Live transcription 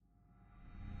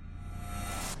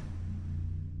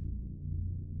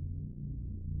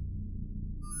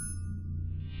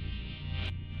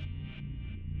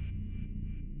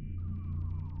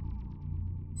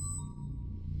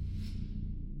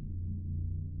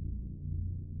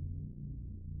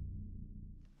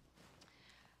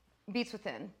Beats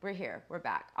Within. We're here. We're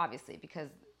back, obviously, because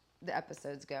the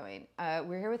episode's going.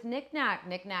 We're here with Nack.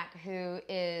 Nack, who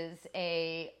is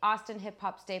a Austin hip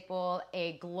hop staple,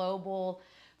 a global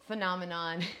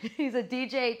phenomenon. He's a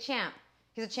DJ champ.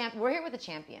 He's a champ. We're here with a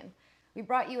champion. We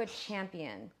brought you a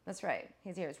champion. That's right.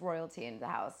 He's here. It's royalty in the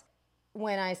house.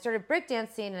 When I started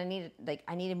breakdancing,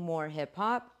 I needed more hip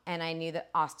hop, and I knew that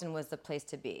Austin was the place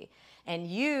to be. And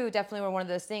you definitely were one of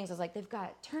those things. I was like, they've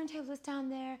got turntables down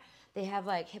there. They have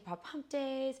like hip hop hump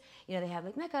days. You know, they have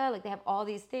like Mecca. Like they have all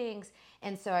these things.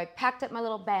 And so I packed up my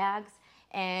little bags,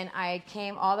 and I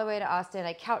came all the way to Austin.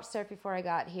 I couch surfed before I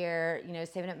got here. You know,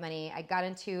 saving up money. I got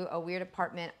into a weird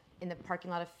apartment in the parking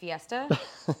lot of Fiesta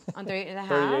on 38 and a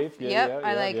half. 38th, Yep.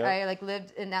 I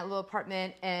lived in that little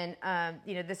apartment, and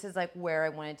you know, this is like where I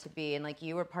wanted to be, and like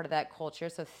you were part of that culture,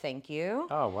 so thank you.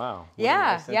 Oh wow. What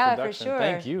nice for sure.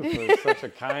 Thank you for such a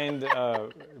kind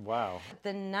wow.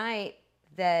 The night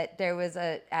that there was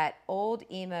at Old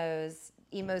Emo's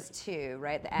 2,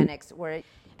 right, the annex, where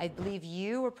I believe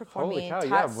you were performing. Holy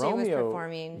cow, Tatsu Romeo was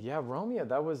performing. Yeah, Romeo,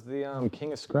 that was the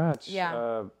King of Scratch.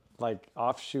 Yeah. Like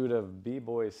offshoot of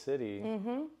B-Boy City.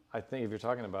 Mm-hmm. I think if you're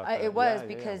talking about that. It was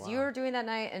because you were doing that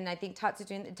night, and I think Tatsu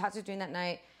doing that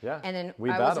night. Yeah. And then we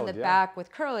I battled, was in the back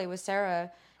with Curly, with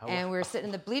Sarah, and we were sitting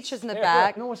in the bleachers in the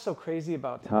back. You know what's so crazy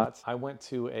about Tots? I went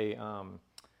to a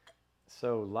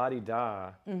so La Di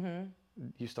Da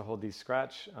used to hold these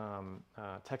scratch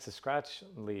Texas Scratch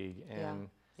League, and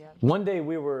one day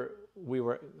we were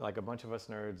like a bunch of us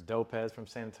nerds. Dopez from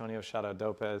San Antonio, shout out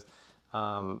Dopez.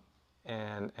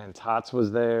 And Tots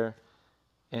was there,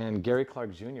 and Gary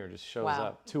Clark Jr. just shows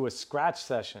up to a scratch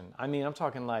session. I mean, I'm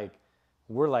talking like,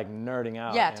 we're like nerding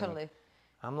out. Yeah, totally.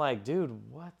 I'm like, dude,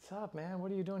 what's up, man?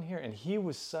 What are you doing here? And he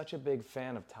was such a big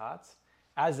fan of Tots.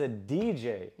 As a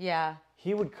DJ,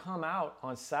 he would come out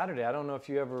on Saturday. I don't know if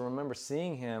you ever remember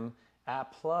seeing him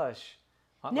at Plush.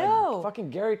 No. Like,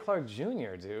 fucking Gary Clark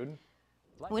Jr., dude.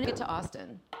 When did you get to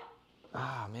Austin?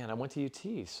 Ah, man, I went to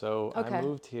UT. So I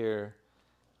moved here.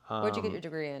 Where'd you get your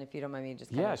degree in, if you don't mind me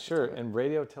just sure. In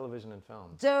radio, television, and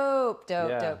film.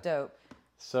 Dope.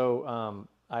 So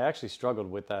I actually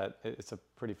struggled with that. It's a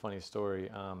pretty funny story.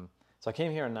 So I came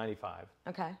here in 95.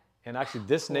 Okay. And actually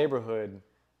this neighborhood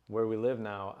where we live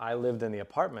now, I lived in the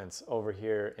apartments over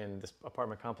here in this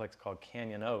apartment complex called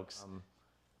Canyon Oaks.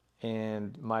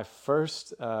 And my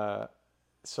first,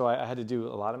 so I had to do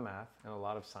a lot of math and a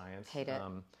lot of science. Hate it.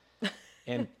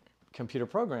 And computer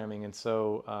programming. And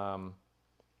so,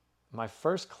 my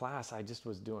first class, I just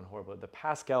was doing horrible. The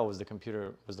Pascal was the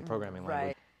programming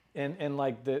language. Right. And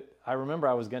like I remember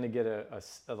I was going to get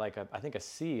I think a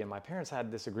C, and my parents had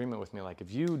this agreement with me, like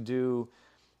if you do,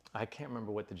 I can't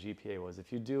remember what the GPA was.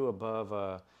 If you do above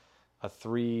a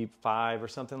 3.5 or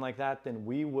something like that, then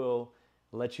we will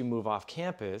let you move off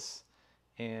campus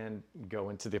and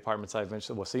go into the apartments I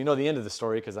eventually was. So you know the end of the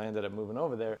story, because I ended up moving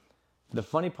over there. The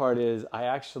funny part is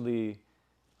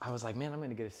I was like, man, I'm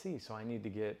going to get a C, so I need to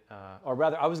get, or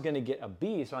rather, I was going to get a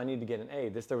B, so I need to get an A.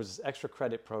 There was this extra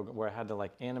credit program where I had to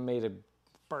like animate a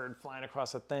bird flying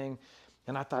across a thing,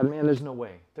 and I thought, man, there's no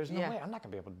way. There's no way. I'm not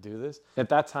going to be able to do this. At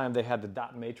that time, they had the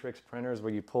dot matrix printers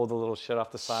where you pull the little shit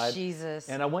off the side. Jesus.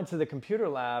 And I went to the computer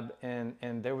lab, and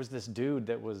there was this dude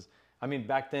that was, I mean,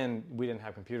 back then, we didn't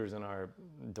have computers in our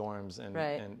dorms, and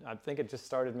I think it just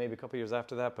started maybe a couple years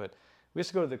after that, but we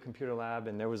used to go to the computer lab,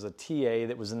 and there was a TA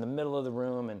that was in the middle of the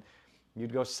room, and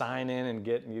you'd go sign in and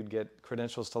you'd get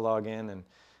credentials to log in. And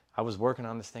I was working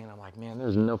on this thing, and I'm like, man,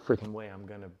 there's no freaking way I'm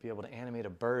going to be able to animate a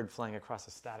bird flying across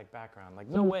a static background. Like,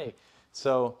 no way.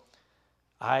 So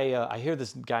I hear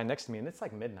this guy next to me, and it's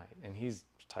like midnight, and he's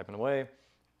typing away.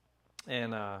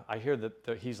 And I hear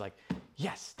that he's like,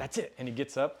 yes, that's it. And he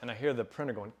gets up, and I hear the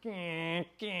printer going, gank,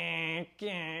 gank,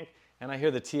 gank. And I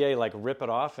hear the TA like rip it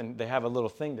off, and they have a little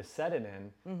thing to set it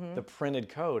in, the printed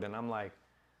code. And I'm like,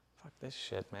 fuck this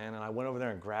shit, man. And I went over there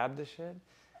and grabbed the shit,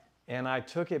 and I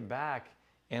took it back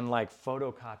and like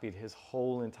photocopied his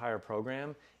whole entire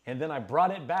program. And then I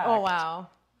brought it back. Oh, wow.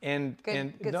 And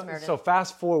Good so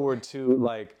fast forward to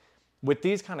like, with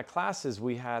these kind of classes,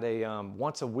 we had a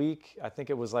once a week, I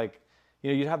think it was like, you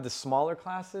know, you'd have the smaller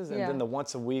classes, and then the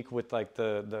once a week with like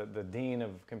the dean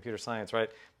of computer science,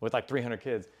 right? With like 300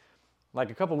 kids. Like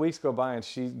a couple weeks go by, and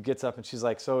she gets up and she's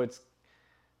like, so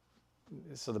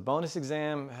the bonus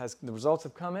exam the results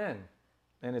have come in,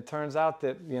 and it turns out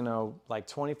that, you know, like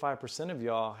 25% of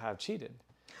y'all have cheated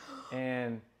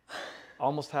and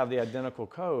almost have the identical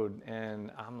code.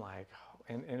 And I'm like,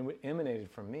 and it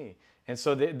emanated from me. And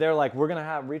so they're like, we're going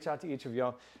to reach out to each of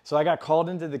y'all. So I got called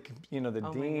into the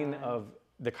dean of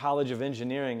the College of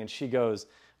Engineering, and she goes,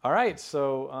 all right,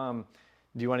 so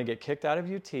do you want to get kicked out of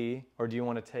UT or do you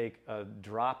want to take a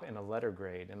drop in a letter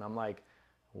grade? And I'm like,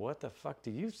 what the fuck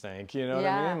do you think? You know what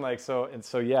I mean? Like, so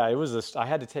yeah, it was I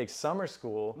had to take summer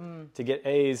school to get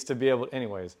A's to be able,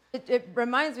 anyways. It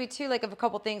reminds me too, like, of a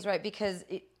couple things, right? Because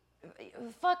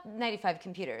fuck 95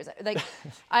 computers. Like,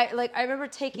 I remember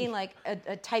taking like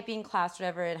a typing class, or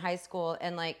whatever, in high school,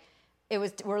 and like,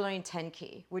 we're learning 10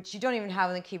 key, which you don't even have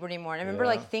on the keyboard anymore. And I remember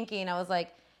like thinking, I was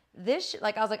like,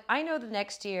 I know the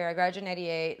next year, I graduated in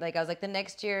 98, like, I was like, the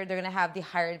next year they're going to have the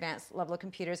higher advanced level of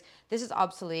computers. This is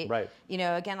obsolete. Right. You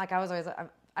know, again, like, I was always,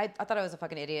 I thought I was a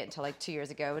fucking idiot until like 2 years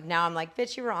ago. But now I'm like,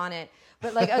 bitch, you were on it.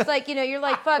 But like, I was like, you know, you're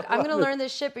like, fuck, I'm going to learn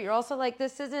this shit. But you're also like,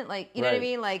 this isn't like, you know what I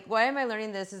mean? Like, why am I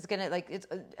learning this? It's going to like,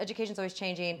 education's always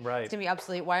changing. Right. It's going to be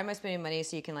obsolete. Why am I spending money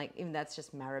so you can like, even that's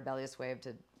just my rebellious way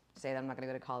to say that I'm not going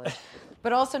to go to college.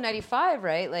 But also 95,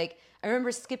 right? Like, I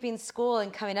remember skipping school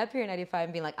and coming up here in 95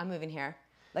 and being like, I'm moving here.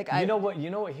 Like, you know what?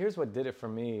 Here's what did it for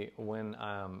me when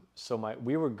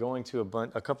we were going to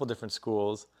a couple different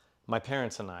schools. My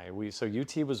parents and I. So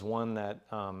UT was one that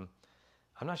I'm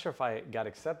not sure if I got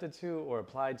accepted to or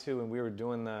applied to, and we were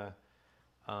doing the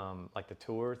like the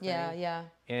tour thing. Yeah.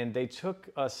 And they took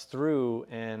us through,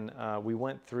 and we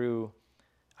went through.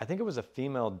 I think it was a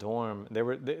female dorm.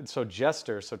 So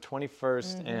Jester, so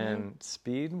 21st and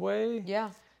Speedway. Yeah.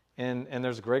 And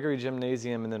there's Gregory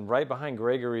Gymnasium, and then right behind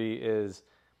Gregory is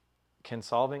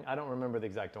Kinsolving. I don't remember the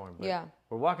exact dorm, but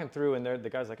we're walking through, and the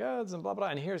guy's like, oh, it's blah, blah,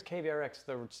 and here's KVRX,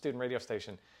 the student radio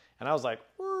station. And I was like,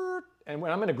 and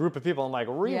when I'm in a group of people, I'm like,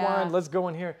 rewind, let's go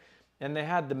in here. And they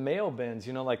had the mail bins,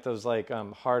 you know, like those like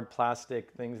hard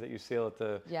plastic things that you seal at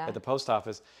the post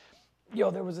office.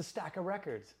 Yo, there was a stack of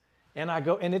records. And I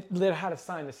go, and it had a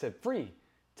sign that said, free.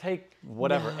 Take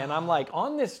whatever. And I'm like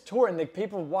on this tour, and the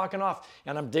people walking off,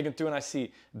 and I'm digging through, and I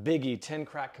see Biggie, 10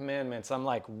 Crack Commandments. I'm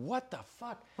like, what the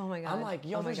fuck? Oh my God. I'm like,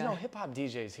 yo, there's no hip hop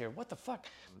DJs here. What the fuck?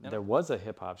 There was a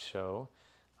hip hop show.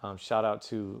 Shout out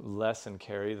to Les and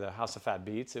Carrie, the House of Fat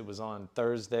Beats. It was on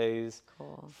Thursdays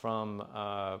from,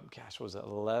 was it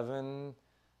 11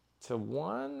 to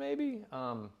 1 maybe?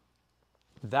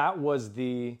 That was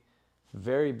the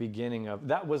very beginning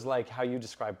that was like how you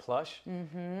describe Plush,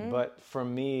 but for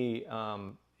me,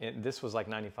 this was like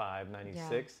 95,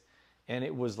 96, and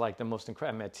it was like the most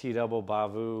incredible. I met TeeDouble,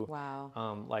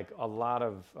 Bavu, like a lot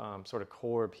of sort of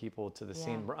core people to the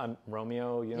scene.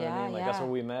 Romeo, you know what I mean? Like that's where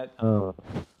we met.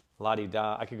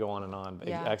 La-di-da, I could go on and on,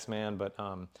 X-Man,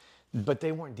 but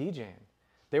they weren't DJing.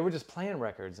 They were just playing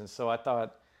records, and so I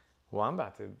thought, well, I'm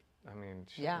about to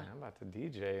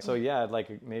DJ. So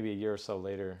like maybe a year or so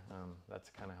later, that's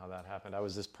kind of how that happened. I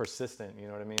was just persistent, you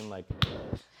know what I mean? Like.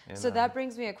 So that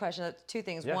brings me a question. Two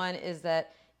things. Yeah. One is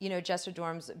that, you know, Jester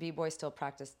dorms, B-boys still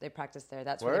practice. They practice there.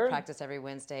 That's where they practice every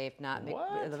Wednesday, if not a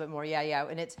little bit more. Yeah.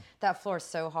 And that floor is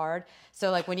so hard. So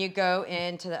like when you go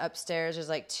into the upstairs, there's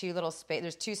like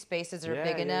there's two spaces that are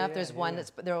big enough. There's one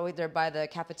that's they're by the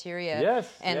cafeteria. Yes.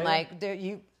 And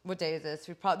what day is this?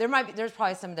 There's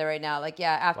probably some there right now. Like,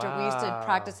 after we used to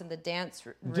practice in the dance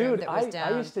room. Dude, that was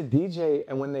down. I used to DJ,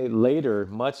 and when they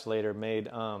much later made,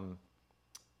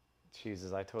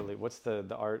 what's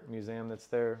the art museum that's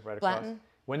there right across? Blanton?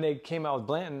 When they came out with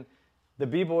Blanton, the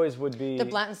B-boys would be... The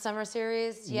Blanton Summer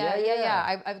Series?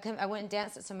 Yeah. I went and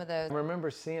danced at some of those. I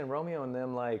remember seeing Romeo and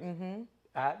them, like,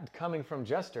 coming from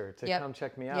Jester to come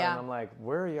check me out. And I'm like,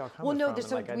 where are y'all coming from? Well,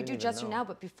 no, we do Jester now,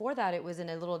 but before that, it was in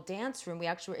a little dance room. We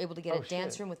actually were able to get a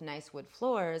dance room with nice wood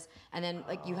floors. And then,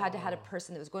 like, you had to have a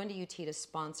person that was going to UT to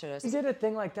sponsor us. We did a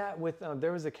thing like that with,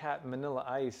 there was a cat, Manila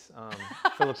Ice,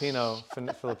 Filipino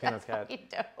cat.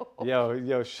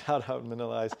 Yo, shout out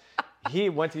Manila Ice. He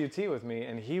went to UT with me,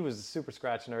 and he was a super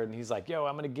scratch nerd, and he's like,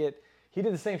 yo, he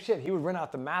did the same shit. He would rent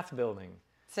out the math building.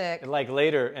 Sick. And like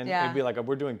later, and it'd be like,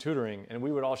 we're doing tutoring, and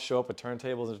we would all show up with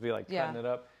turntables and just be like cutting it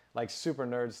up, like super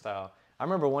nerd style. I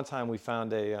remember one time we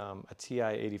found a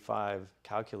TI-85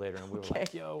 calculator, and we were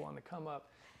like, yo, on the come up.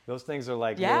 Those things are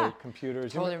like little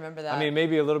computers. Totally remember that. I mean,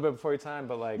 maybe a little bit before your time,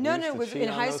 but like no, it was in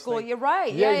high school. Things. You're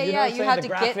right. Yeah. You had to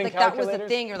get like that was the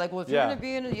thing. You're like, well, if you're gonna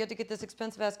be in it, you have to get this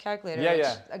expensive ass calculator.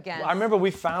 Again, well, I remember we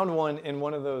found one in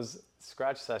one of those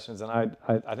scratch sessions, and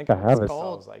I think I have it. So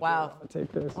I was like, wow,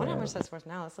 take this. I wonder how much that's worth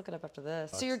now. Let's look it up after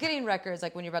this. So you're getting records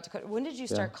like when you're about to. When did you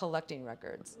start collecting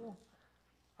records?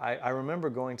 I remember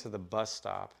going to the bus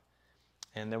stop,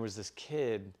 and there was this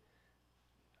kid,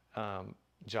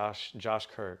 Josh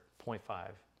Kirk. 0.5,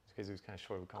 because he was kind of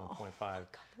short, we call him 0.5.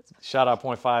 Shout out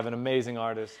 0.5, an amazing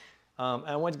artist. And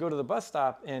I went to go to the bus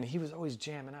stop, and he was always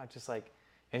jamming out, just like,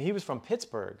 and he was from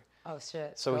Pittsburgh. Oh,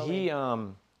 shit. So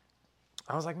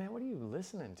I was like, man, what are you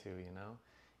listening to, you know?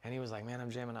 And he was like, man,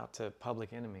 I'm jamming out to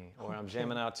Public Enemy, or I'm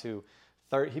jamming out to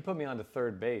he put me onto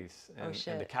Third Base and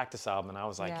the Cactus album, and I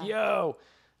was like, Yeah. yo,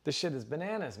 this shit is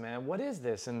bananas, man. What is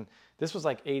this? And this was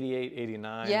like 88,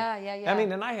 89. Yeah. I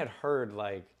mean, and I had heard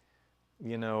like,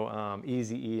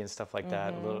 Eazy-E and stuff like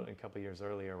that a couple years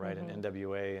earlier, right? And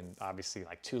NWA, and obviously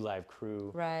like 2 Live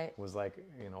Crew was like,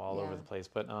 all over the place.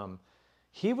 But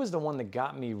he was the one that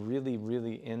got me really,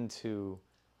 really into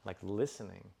like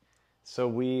listening. So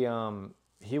we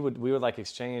would like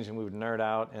exchange and we would nerd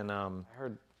out, and I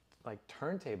heard like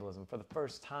turntablism for the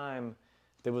first time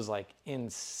that was like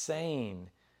insane.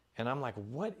 And I'm like,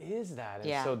 what is that?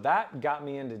 And so that got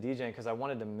me into DJing because I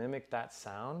wanted to mimic that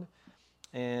sound.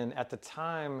 And at the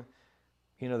time,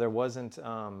 there wasn't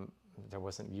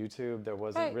YouTube, there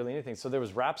wasn't really anything. So there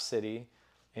was Rap City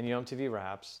and MTV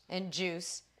Raps. And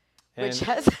Juice. Which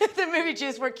has the movie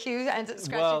Juice where Q ends up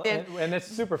scratching and it's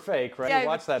super fake, right? Yeah, you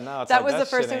watch that now. It's that like, was the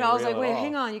first thing I was like, wait,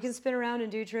 hang on. on, you can spin around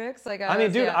and do tricks? Like, I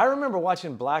mean, dude, I remember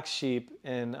watching Black Sheep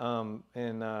and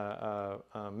Mr.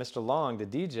 Long, the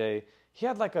DJ. He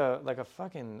had like a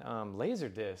fucking laser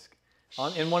disc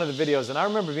in one of the videos, and I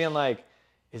remember being like,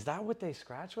 is that what they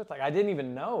scratch with? Like, I didn't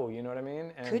even know, you know what I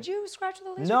mean? And could you scratch with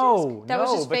a laser disc? That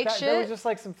was just fake shit? That was just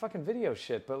like some fucking video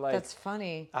shit, but like... That's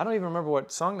funny. I don't even remember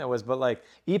what song that was, but like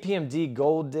EPMD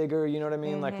Gold Digger, you know what I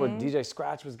mean? Like what DJ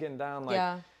Scratch was getting down.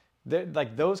 Like,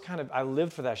 like those kind of... I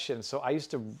lived for that shit, and so I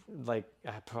used to like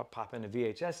pop in a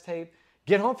VHS tape,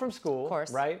 get home from school, of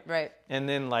course. Right? And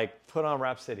then like put on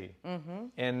Rap City.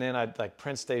 And then I'd like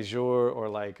Prince de Jour or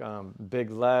like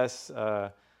Big Les...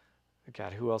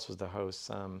 God, who else was the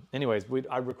host? Anyways,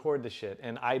 I'd record the shit,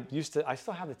 and I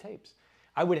still have the tapes.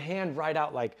 I would hand write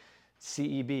out like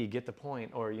CEB, Get the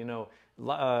Point, or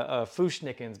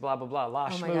Fushnikins, blah, blah, blah, La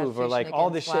Schmoove, or like all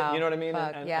this shit, you know what I mean?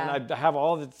 And I'd have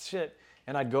all the shit,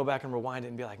 and I'd go back and rewind it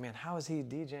and be like, man, how is he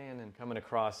DJing? And coming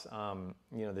across, the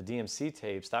DMC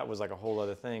tapes, that was like a whole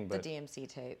other thing. But the DMC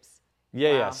tapes.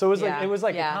 Yeah. So it was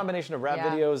like a combination of rap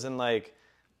videos and like,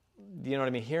 you know what I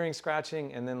mean, hearing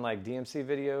scratching, and then like DMC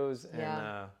videos,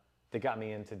 and they got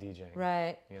me into DJing.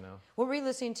 Right. What were you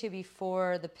listening to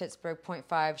before the Pittsburgh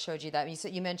 .5 showed you that?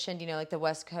 You mentioned, like the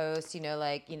West Coast,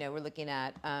 we're looking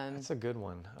at... That's a good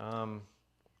one.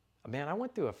 Man, I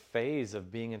went through a phase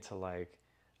of being into like,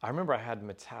 I remember I had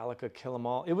Metallica, Kill 'Em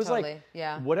All. It was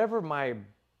whatever my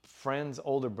friend's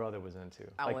older brother was into.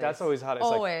 Always. Like that's always how it's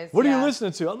always, like, what are you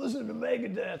listening to? I'm listening to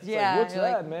Megadeth. It's like, what's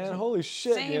that, like, man? Holy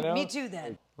shit, same, me too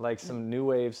then. Like some new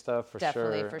wave stuff for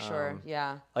Definitely, for sure,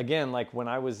 Again, like when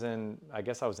I was in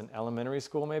elementary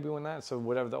school maybe when that, so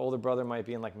whatever the older brother might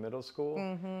be in like middle school.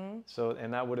 So,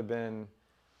 and that would have been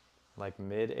like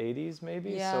mid 80s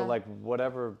maybe. So like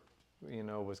whatever,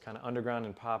 was kind of underground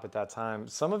and pop at that time.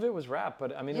 Some of it was rap,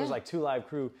 but I mean, it was like 2 Live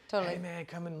Crew. Totally. Hey man,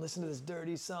 come and listen to this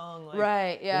dirty song. Like,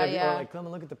 Or like come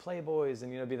and look at the Playboys,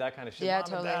 and be that kind of shit.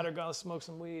 Mom and Dad are gonna smoke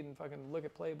some weed and fucking look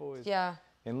at Playboys. Yeah.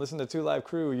 And listen to 2 Live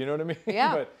Crew, you know what I mean?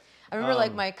 Yeah. But, I remember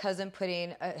like my cousin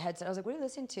putting a headset. I was like, what are you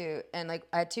listening to? And like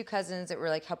I had 2 cousins that were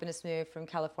like helping us move from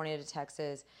California to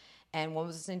Texas. And one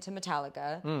was listening to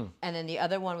Metallica. And then the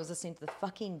other one was listening to the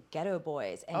fucking Ghetto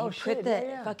Boys. And he put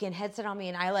the fucking headset on me,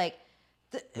 and I like...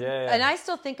 And I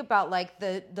still think about like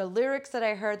the lyrics that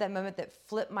I heard that moment that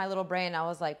flipped my little brain. I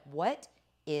was like, what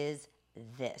is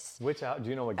this? Do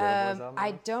you know what Ghetto Boys album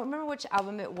I don't remember which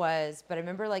album it was, but I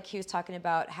remember like he was talking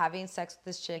about having sex with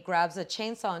this chick, grabs a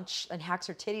chainsaw and hacks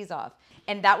her titties off.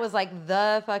 And that was like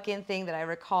the fucking thing that I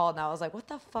recalled. And I was like, what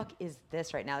the fuck is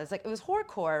this right now? It's like, it was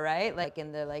horrorcore, right? Like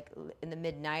in the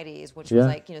mid 90s, which was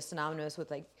like, synonymous with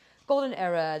like golden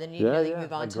era, then you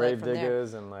move on like to like from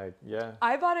Gravediggers there. and like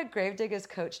I bought a Gravediggers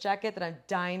Coach jacket that I'm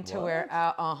dying to wear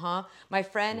out. My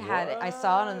friend had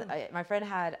my friend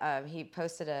had he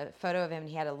posted a photo of him, and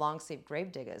he had a long sleeve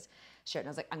Gravediggers shirt, and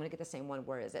I was like, I'm gonna get the same one.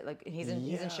 Where is it? Like he's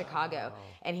in Chicago,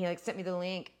 and he like sent me the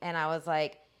link, and I was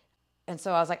like. And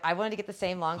so I was like, I wanted to get the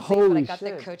same long sleeve, but I got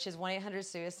the Coach's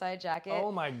 1-800-SUICIDE jacket.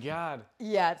 Oh my God.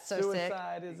 Yeah, it's so sick.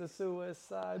 Suicide is a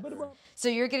suicide. So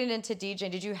you're getting into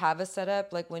DJing. Did you have a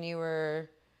setup like when you were...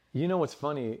 You know what's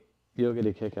funny? You'll get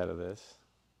a kick out of this.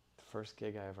 The first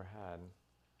gig I ever had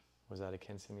was at a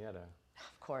quinceañera.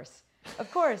 Of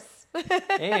course.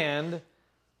 And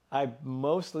I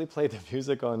mostly played the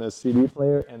music on a CD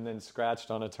player and then scratched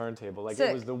on a turntable. Like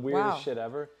it was the weirdest shit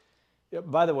ever.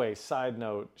 By the way, side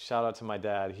note, shout out to my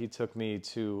dad. He took me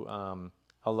to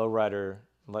a Lowrider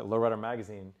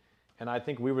magazine, and I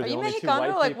think we were the only two white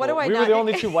people. Like, what do I we were the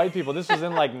only 2 white people. This was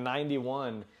in like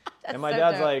 '91, and my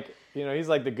dad's like, he's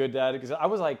like the good dad, because I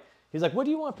was like, he's like, what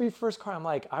do you want for your first car? I'm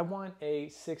like, I want a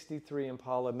 '63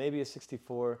 Impala, maybe a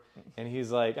 '64, and he's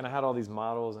like, and I had all these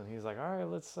models, and he's like, all right,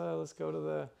 let's go to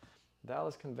the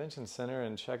Dallas Convention Center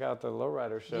and check out the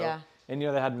Lowrider show. Yeah. and they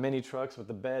had mini trucks with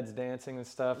the beds dancing and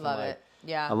stuff. Love and, it.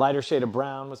 Yeah. A lighter shade of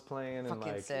brown was playing, Fucking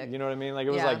and sick. you know what I mean? Like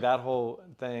it was like that whole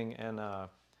thing, and I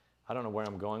don't know where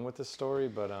I'm going with this story,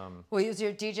 but well, you was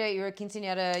your DJ, you were a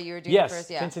quinceañera, you were doing first,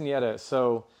 quinceañera.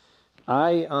 So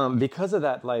I because of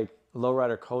that like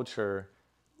lowrider culture,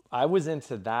 I was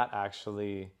into that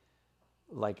actually,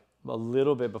 like a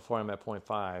little bit before I met Point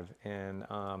Five, and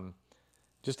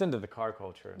just into the car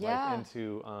culture, like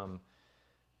into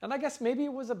and I guess maybe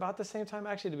it was about the same time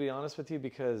actually, to be honest with you,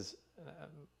 because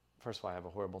first of all I have a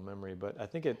horrible memory, but I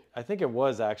think it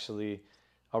was actually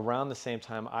around the same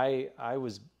time I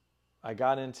I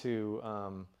got into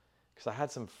because I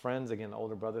had some friends, again, the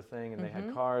older brother thing, and they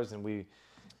had cars, and we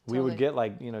would get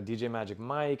like DJ Magic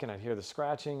Mike, and I'd hear the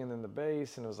scratching and then the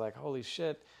bass, and it was like holy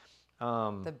shit.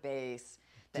 The bass.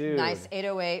 Dude. Nice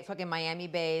 808 fucking Miami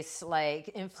bass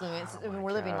like influence. I mean,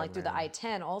 we're living like through the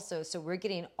I-10 also, so we're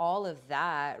getting all of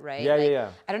that, right?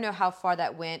 Yeah. I don't know how far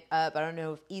that went up. I don't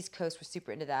know if East Coast was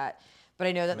super into that, but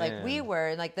I know that like we were,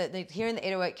 and like the hearing the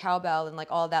 808 cowbell and like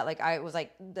all of that. Like I was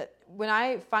like when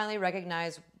I finally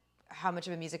recognized how much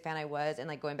of a music fan I was, and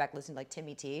like going back listening to like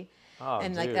Timmy T.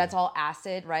 And like that's all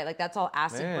acid, right? Like that's all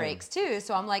acid breaks too.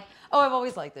 So I'm like, oh, I've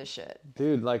always liked this shit.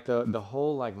 Dude, like the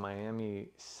whole like Miami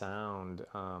sound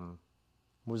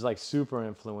was like super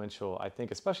influential, I think,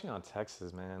 especially on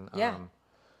Texas, man. Yeah.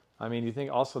 I mean, you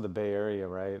think also the Bay Area,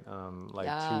 right?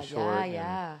 Like Too Short.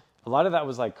 Yeah. A lot of that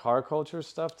was like car culture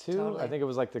stuff too. Totally. I think it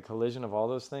was like the collision of all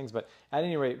those things. But at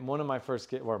any rate, one of my first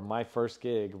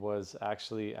gig was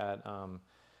actually at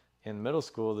in middle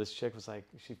school. This chick was like,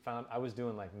 I was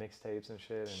doing like mixtapes and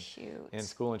shit in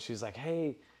school, and she's like,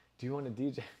 hey, do you want to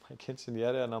DJ my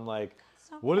quinceañera? And I'm like,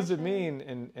 what does it mean?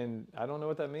 And I don't know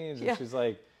what that means. And she's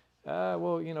like,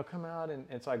 well, come out.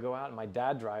 And so I go out, and my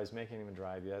dad drives, me, I can't even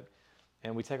drive yet.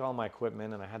 And we take all my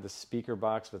equipment, and I had the speaker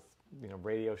box with,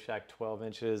 Radio Shack 12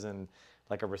 inches and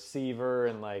like a receiver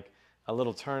and like a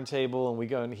little turntable. And we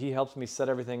go, and he helps me set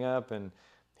everything up. And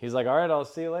he's like, all right, I'll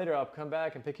see you later. I'll come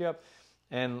back and pick you up.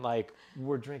 And like,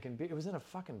 we're drinking beer. It was in a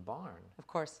fucking barn. Of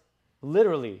course.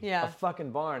 Literally a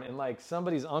fucking barn. And like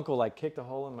somebody's uncle like kicked a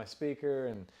hole in my speaker.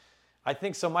 And I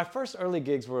think so. My first early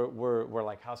gigs were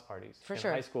like house parties in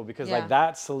high school, because like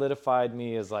that solidified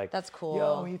me as like, that's cool.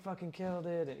 Yo, he fucking killed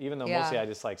it. And even though mostly I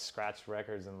just like scratched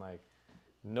records, and like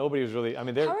nobody was really. I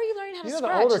mean, how are you learning how to scratch?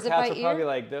 The older cats are probably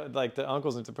like the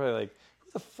uncles are probably like,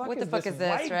 what the fuck is this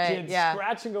white kid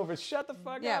scratching over? Shut the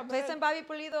fuck up. Yeah, play some Bobby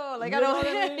Pulido. Like, I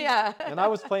don't. Yeah. And I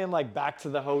was playing like Back to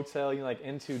the Hotel, like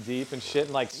In Too Deep and shit,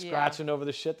 and like scratching over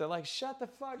the shit. They're like, shut the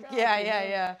fuck up.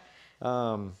 Yeah.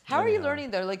 How are you learning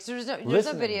though? Like, so there's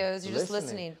no videos. You're just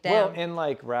listening. Damn. Well, in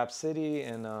like Rap City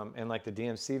and like the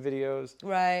DMC videos.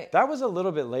 Right. That was a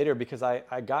little bit later, because I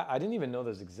didn't even know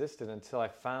those existed until I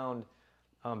found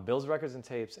Bill's Records and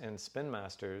Tapes and Spin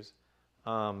Masters.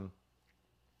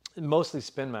 Mostly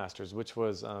Spin Masters, which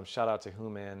was shout out to Who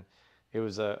Man. It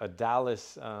was a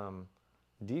Dallas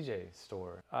DJ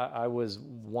store. I was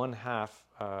one half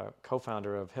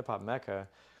co-founder of Hip Hop Mecca,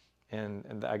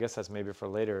 and I guess that's maybe for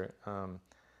later. It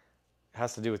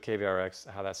has to do with KVRX,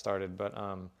 how that started. But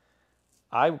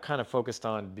I kind of focused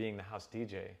on being the house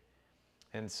DJ,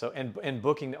 and so and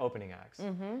booking the opening acts.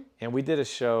 And we did a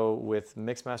show with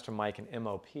Mixmaster Mike and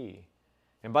MOP.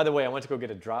 And by the way, I went to go get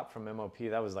a drop from MOP.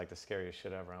 That was like the scariest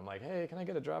shit ever. I'm like, hey, can I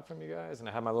get a drop from you guys? And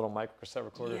I had my little micro cassette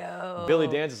recorder. Yo. Billy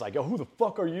Dan's is like, yo, who the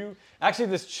fuck are you? Actually,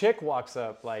 this chick walks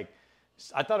up, like,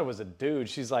 I thought it was a dude.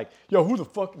 She's like, yo, who the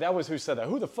fuck? That was who said that.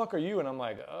 Who the fuck are you? And I'm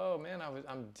like, oh man,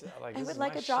 I'm like, I this would is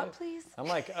like my a drop, shit. please. I'm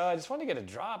like, I just want to get a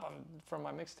drop from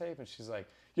my mixtape. And she's like,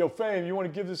 yo, Fame, you want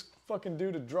to give this fucking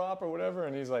dude a drop or whatever?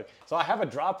 And he's like, so I have a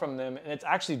drop from them, and it's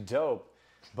actually dope,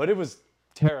 but it was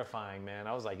terrifying, man.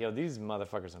 I was like, yo, these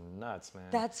motherfuckers are nuts, man.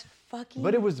 That's fucking.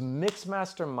 But it was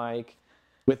Mixmaster Mike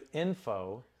with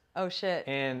info. Oh shit.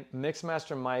 And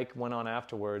Mixmaster Mike went on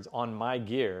afterwards on my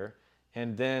gear,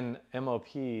 and then MOP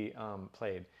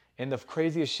played. And the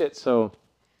craziest shit. So,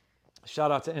 shout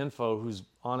out to Info, who's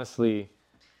honestly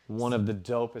one of the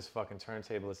dopest fucking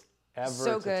turntablists ever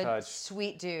so to good. touch.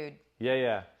 Sweet dude.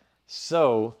 Yeah.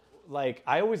 So, like,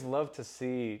 I always love to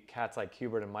see cats like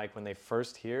Hubert and Mike when they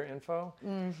first hear Info.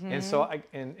 And so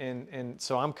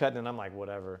so I'm cutting, and I'm like,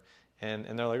 whatever.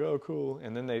 And they're like, oh, cool.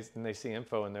 And then they see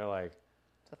Info, and they're like,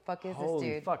 the fuck is holy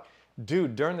this dude? Fuck.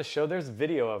 Dude, during the show, there's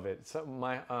video of it. So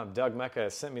my Doug Mecca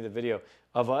sent me the video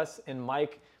of us, and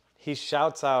Mike, he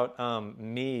shouts out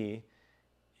me,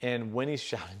 and when he's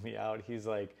shouting me out, he's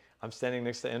like, I'm standing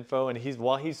next to Info, and he's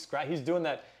doing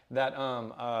that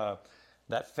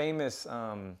famous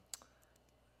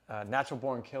Natural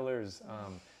Born Killers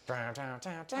Oh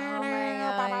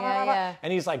my God, yeah.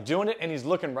 And he's like doing it, and he's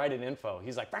looking right at info.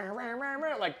 He's like,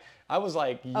 like I was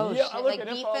like, Oh, yo, shit, I look like at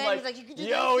info, beefing? I'm like, He's like, you could do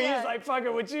yo, this, yeah. he's like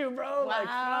fucking with you, bro. Like,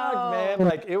 Wow. fuck, man.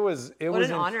 Like it was What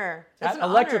an honor. That's at an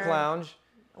Electric honor. Lounge.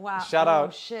 Wow. Shout oh,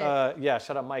 out, shit.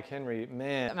 shout out Mike Henry,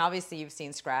 man. I mean, obviously, you've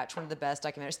seen Scratch, one of the best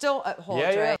documentaries. Still holds,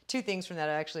 Yeah, yeah. right? Two things from that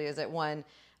actually is that one,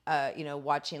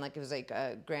 watching like it was like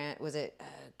Grand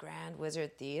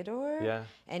Wizard Theodore? Yeah.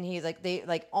 And he's like they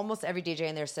like almost every DJ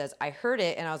in there says, I heard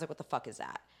it, and I was like, what the fuck is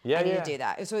that? Yeah, I need yeah. to do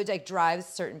that. So it like drives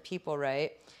certain people,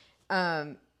 right?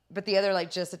 But the other like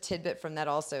just a tidbit from that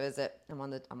also is that I'm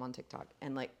on TikTok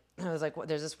and like I was like,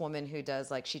 there's this woman who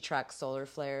does like, she tracks solar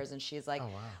flares and she's like,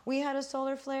 we had a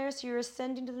solar flare, so you're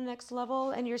ascending to the next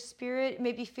level and your spirit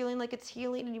may be feeling like it's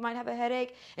healing and you might have a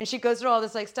headache. And she goes through all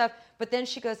this like stuff. But then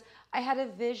she goes, I had a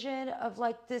vision of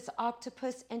like this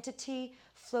octopus entity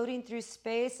floating through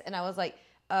space. And I was like,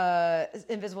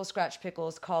 Invisible Scratch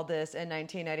Pickles called this in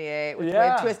 1998 with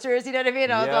Wave Twisters, you know what I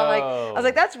mean? I was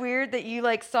like, that's weird that you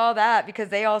like saw that because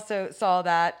they also saw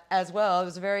that as well. It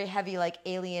was a very heavy like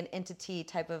alien entity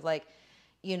type of like,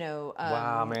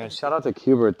 wow, man! Shout out to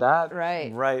Kubert. That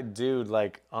right, dude.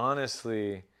 Like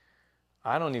honestly,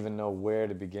 I don't even know where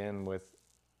to begin with.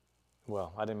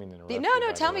 Well, I didn't mean to interrupt.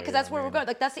 No, tell me, because that's where we're going.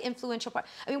 Like, that's the influential part.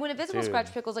 I mean, when Invisible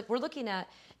Scratch Pickles, like, we're looking at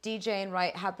DJ and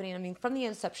right happening, I mean, from the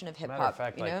inception of hip-hop. Matter of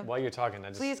fact, like, while you're talking,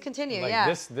 please continue,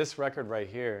 like, this record right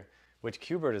here, which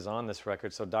Kubert is on this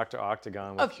record, so Dr.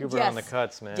 Octagon with Kubert on the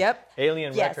cuts, man. Yep.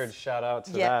 Alien Records, shout out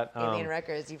to that. Alien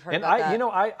Records, you've heard about that. And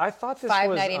I thought this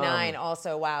was... $5.99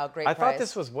 also, wow, great price. I thought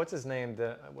this was, what's his name,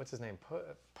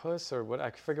 Puss, or what, I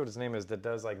forget what his name is, that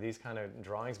does, like, these kind of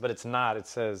drawings, but it's not, it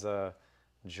says...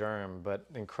 Germ, but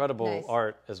incredible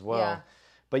art as well. Yeah.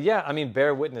 But yeah, I mean,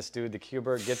 bear witness, dude. The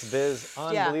Kubert gets biz,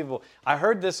 unbelievable. I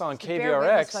heard this on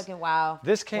KVRX. Fucking wow.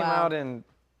 This came out in,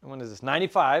 when is this?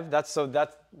 95. That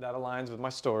aligns with my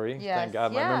story. Yes. Thank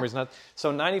God, my memory's not.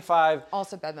 So 95.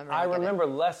 Also bad memory. I remember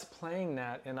Les playing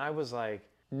that, and I was like,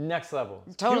 next level.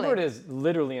 Totally. Kubert is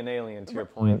literally an alien, to your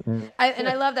point. And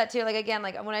I love that too. Like again,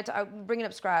 like when I'm bringing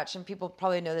up Scratch, and people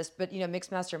probably know this, but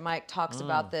Mixmaster Mike talks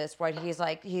about this, right? He's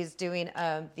like he's doing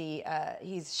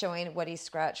he's showing what he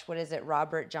scratched. What is it,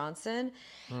 Robert Johnson,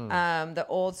 the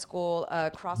old school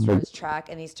Crossroads track,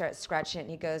 and he starts scratching it.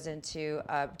 And he goes into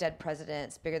Dead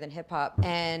Presidents, Bigger Than Hip Hop,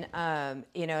 and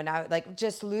now like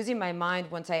just losing my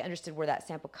mind once I understood where that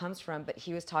sample comes from. But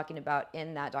he was talking about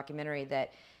in that documentary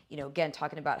that. Again,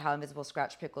 talking about how Invisible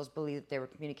Scratch Pickles believed they were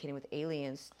communicating with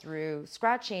aliens through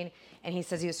scratching. And he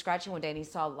says he was scratching one day and he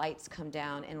saw lights come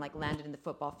down and like landed in the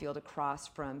football field across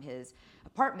from his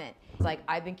apartment. It's like,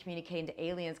 I've been communicating to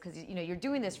aliens because, you're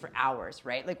doing this for hours,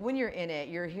 right? Like when you're in it,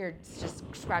 you're here just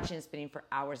scratching and spinning for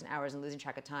hours and hours and losing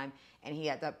track of time. And he,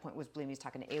 at that point, was believing he was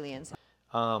talking to aliens.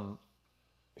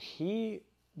 He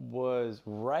was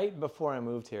right before I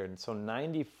moved here. And so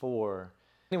 94.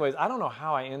 Anyways, I don't know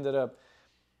how I ended up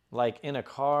like in a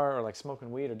car or like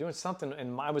smoking weed or doing something,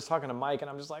 and I was talking to Mike,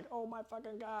 and I'm just like, oh my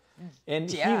fucking God.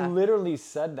 And he literally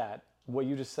said that, what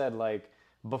you just said, like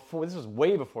before, this was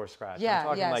way before Scratch. Yeah,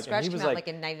 like, Scratch and he came was out like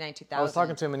in 99, 2000. I was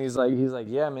talking to him, and he's like,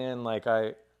 yeah, man, like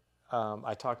I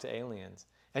talked to aliens.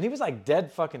 And he was like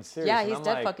dead fucking serious. Yeah, he's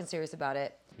dead fucking serious about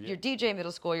it. Yeah. You're DJ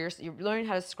middle school, you're learning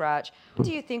how to scratch. What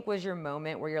do you think was your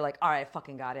moment where you're like, all right, I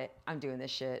fucking got it, I'm doing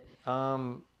this shit?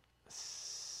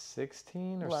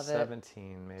 16 or Love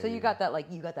 17 maybe. So you got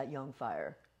that young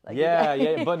fire. Like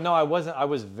yeah, but no, I wasn't. I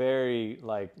was very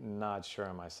like not sure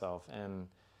of myself, and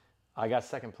I got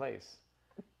second place,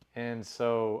 and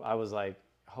so I was like,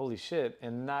 holy shit,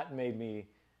 and that made me.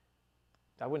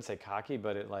 I wouldn't say cocky,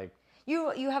 but it like.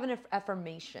 You have an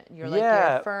affirmation. You're like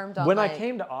you're affirmed on. When I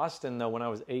came to Austin though, when I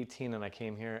was 18 and I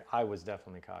came here, I was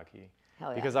definitely cocky.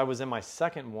 Hell yeah. Because I was in my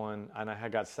second one and I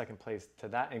had got second place to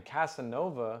that, and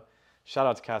Casanova. Shout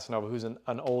out to Casanova, who's an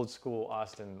old school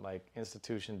Austin like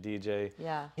institution DJ.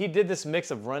 Yeah. He did this mix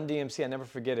of Run DMC, I never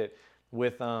forget it,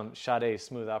 with Sade,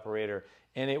 Smooth Operator,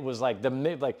 and it was like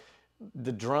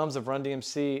the drums of Run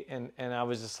DMC, and I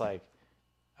was just like,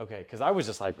 okay, because I was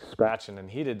just like scratching,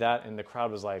 and he did that, and the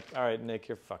crowd was like, all right, Nick,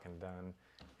 you're fucking done.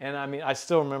 And I mean, I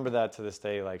still remember that to this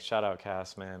day. Like, shout out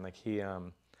Cass, man, like he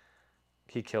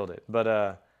killed it.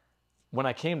 But when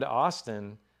I came to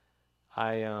Austin,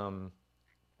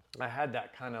 I had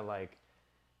that kind of like,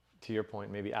 to your point,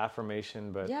 maybe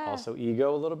affirmation, but also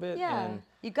ego a little bit. Yeah, and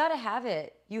you gotta have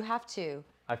it. You have to.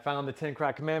 I found the 10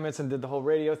 Crack Commandments and did the whole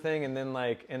radio thing, and then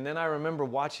I remember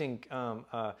watching.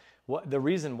 What the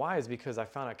reason why is because I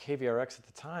found out KVRX at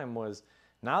the time was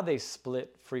now they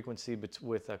split frequency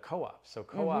with a co-op. So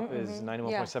co-op is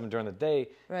 91.7 during the day.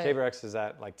 Right. KVRX is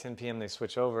at like 10 p.m. They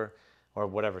switch over. or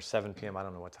whatever, 7 p.m. I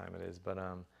don't know what time it is, but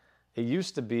it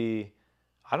used to be.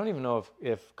 I don't even know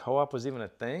if co-op was even a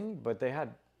thing, but they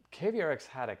had KVRX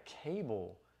had a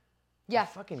cable. Yeah. A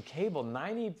fucking cable,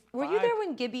 95. Were you there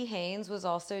when Gibby Haynes was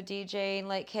also DJing?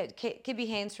 Like Gibby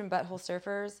Haynes from Butthole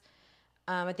Surfers?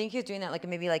 I think he was doing that like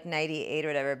maybe like 98 or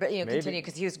whatever. But continue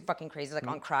because he was fucking crazy, like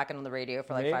on crack and on the radio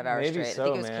for like 5 hours straight. So, I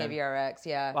think it was man. KVRX,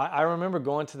 yeah. I remember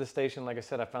going to the station, like I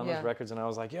said, I found those records and I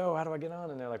was like, yo, how do I get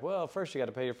on? And they're like, well, first you got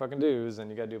to pay your fucking dues and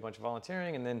you got to do a bunch of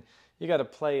volunteering and then you got to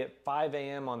play at 5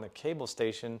 a.m. on the cable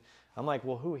station. I'm like,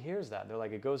 well, who hears that? They're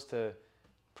like, it goes to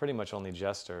pretty much only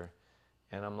Jester.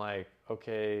 And I'm like,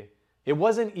 okay. It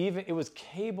wasn't even, it was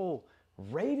cable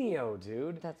radio,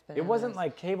 dude. That's bananas. It wasn't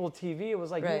like cable TV. It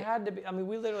was like you had to be, I mean,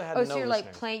 we literally had to know. So you're listening.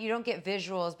 like playing, you don't get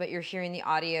visuals, but you're hearing the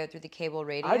audio through the cable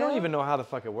radio? I don't even know how the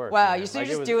fuck it works. Wow, man. you're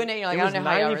just doing it, you're like, I don't know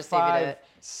how y'all receiving it.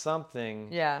 Something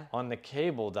yeah. on the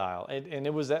cable dial. And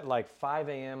it was at like 5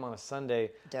 a.m. on a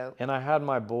Sunday. Dope. And I had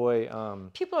my boy...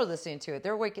 People are listening to it.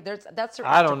 They're waking. That's an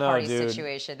I don't know, party dude.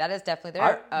 situation. That is definitely...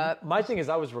 They're up. My thing is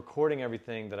I was recording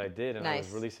everything that I did and I was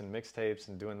releasing mixtapes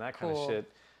and doing that kind of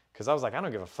shit. Because I was like, I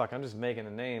don't give a fuck. I'm just making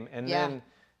a name. And then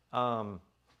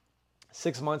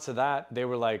 6 months of that, they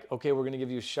were like, okay, we're going to give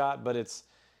you a shot, but it's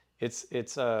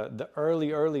the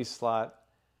early slot.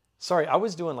 Sorry, I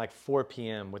was doing like 4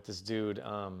 p.m. with this dude.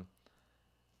 Damn,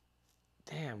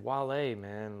 Wale,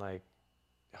 man. Like,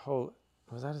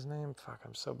 was that his name? Fuck,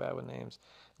 I'm so bad with names.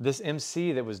 This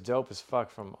MC that was dope as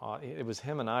fuck it was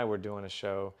him and I were doing a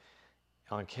show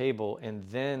on cable. And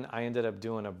then I ended up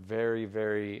doing a very,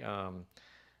 very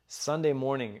Sunday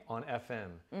morning on FM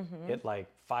at like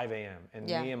 5 a.m. And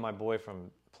me and my boy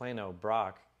from Plano,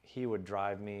 Brock, he would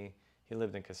drive me. He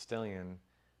lived in Castilian,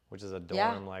 which is a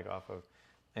dorm like off of.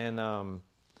 And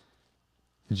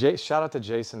shout out to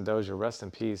Jason Dozier, rest in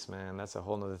peace, man. That's a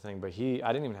whole nother thing. But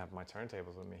I didn't even have my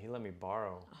turntables with me. He let me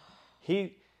borrow.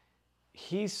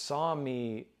 He saw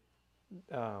me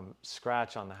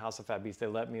scratch on the House of Fat Beats. They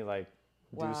let me like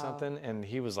do something, and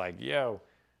he was like, "Yo,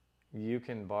 you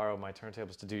can borrow my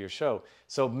turntables to do your show."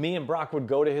 So me and Brock would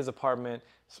go to his apartment,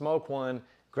 smoke one,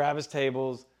 grab his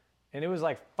tables, and it was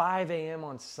like 5 a.m.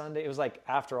 on Sunday. It was like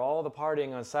after all the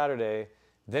partying on Saturday.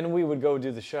 Then we would go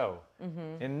do the show.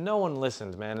 And no one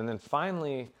listened, man. And then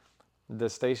finally, the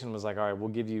station was like, all right, we'll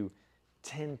give you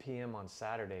 10 p.m. on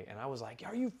Saturday. And I was like,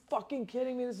 are you fucking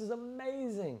kidding me? This is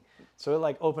amazing. So it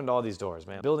like opened all these doors,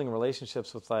 man. Building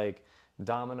relationships with like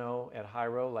Domino at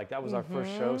Hyro, like that was our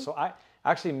first show.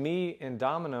 So me and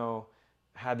Domino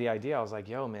had the idea. I was like,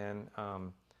 yo, man,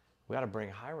 we got to bring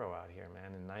Hyro out here,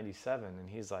 man, in 97. And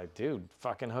he's like, dude,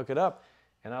 fucking hook it up.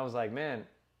 And I was like, man,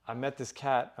 I met this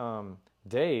cat,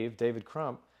 David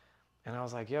Crump, and I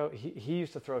was like, yo, he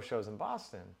used to throw shows in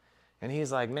Boston. And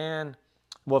he's like, man,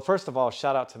 well, first of all,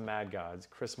 shout out to Mad Gods,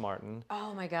 Chris Martin.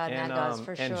 Oh my God, Mad Gods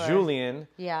for sure. And Julian.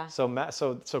 Yeah.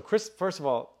 So Chris, first of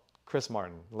all, Chris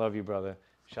Martin, love you, brother.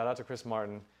 Shout out to Chris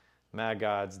Martin, Mad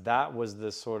Gods. That was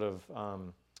the sort of,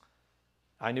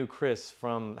 I knew Chris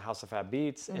from House of Fat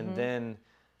Beats, and then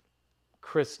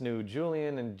Chris knew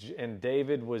Julian, and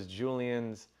David was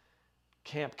Julian's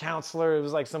camp counselor. It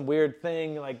was like some weird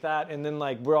thing like that. And then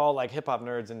like we're all like hip hop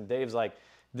nerds, and Dave's like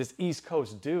this East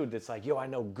Coast dude that's like, yo, I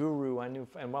know Guru, and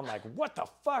I'm like, what the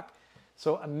fuck?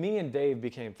 So me and Dave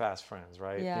became fast friends,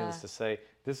 right? Needless to say,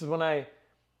 this is when I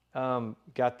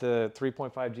got the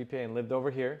 3.5 GPA and lived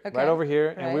over here, right over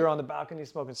here, and we were on the balcony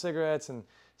smoking cigarettes and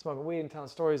smoking weed and telling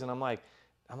stories. And I'm like,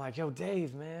 yo,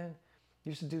 Dave, man,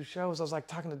 used to do shows. I was like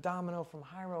talking to Domino from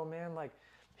Hyro, man, like.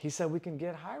 He said, we can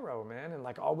get Hyro, man. And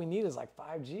like, all we need is like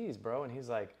 5 Gs, bro. And he's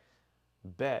like,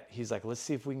 bet. He's like, let's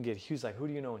see if we can get, he's like, who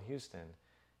do you know in Houston? And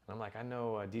I'm like, I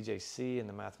know DJ C and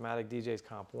the Mathematic DJs,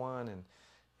 Comp One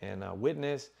and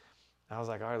Witness. And I was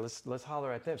like, all right, let's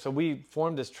holler at them. So we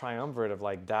formed this triumvirate of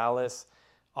like Dallas,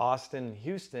 Austin,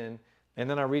 Houston. And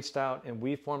then I reached out and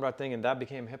we formed our thing, and that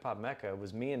became Hip Hop Mecca. It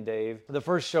was me and Dave. The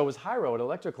first show was Hyro at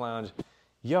Electric Lounge.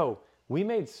 Yo, we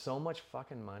made so much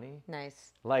fucking money.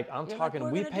 Nice. Like I'm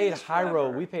talking, we paid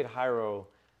Hyro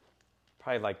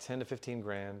probably like 10 to 15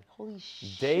 grand. Holy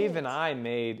shit. Dave and I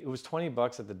it was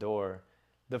 $20 at the door.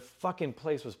 The fucking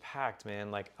place was packed,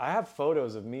 man. Like I have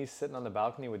photos of me sitting on the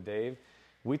balcony with Dave.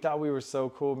 We thought we were so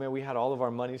cool, man. We had all of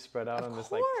our money spread out on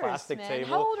this like plastic table.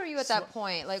 How old are you at that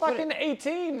point? Like fucking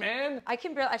 18, man. I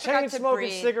forgot Chain to smoking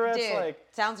breathe. cigarettes. Dude, like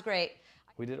sounds great.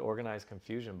 We did Organized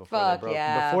Confusion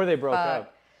before they broke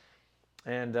up.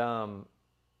 And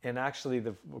actually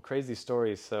the crazy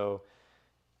story, so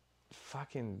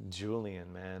fucking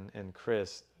Julian, man, and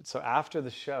Chris. So after the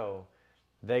show,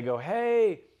 they go,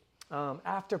 hey,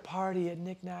 after party at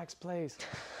Nack's place.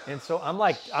 And so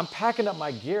I'm packing up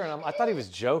my gear, and I thought he was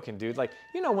joking, dude. Like,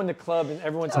 you know, when the club and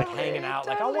everyone's like hanging out,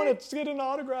 like, I want to get an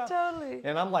autograph. Totally.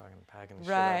 And I'm like, packing the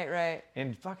shit up. Right.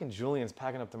 And fucking Julian's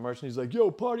packing up the merch, and he's like,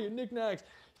 yo, party at Nack's.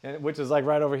 And which is like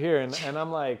right over here. And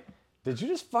I'm like, did you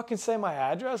just fucking say my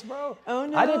address, bro? Oh,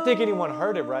 no. I didn't think anyone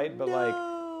heard it, right? But like,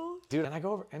 dude, and I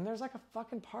go over, and there's like a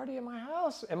fucking party in my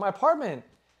house, in my apartment.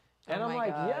 And I'm like,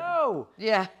 yo.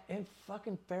 Yeah. And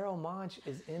fucking Pharoah Monch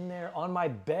is in there on my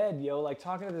bed, yo, like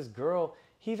talking to this girl.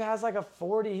 He has like a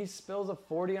 40. He spills a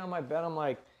 40 on my bed. I'm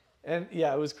like, and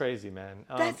yeah, it was crazy, man.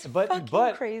 That's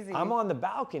but crazy. I'm on the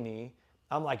balcony.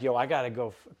 I'm like, yo, I gotta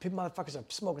go. People, motherfuckers are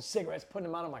smoking cigarettes, putting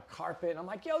them out on my carpet. And I'm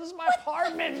like, yo, this is my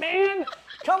apartment, man.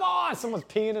 Come on. Someone's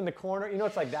peeing in the corner. You know,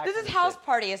 it's like that. This is house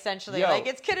party, essentially. Yo, like,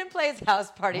 it's Kid and Play's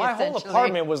house party, my essentially. whole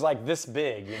apartment was like this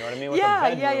big, you know what I mean? With yeah, a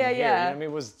bedroom here, you know what I mean?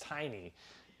 It was tiny.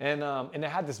 And it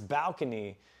had this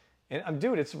balcony. And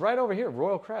dude, it's right over here,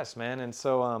 Royal Crest, man. And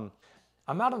so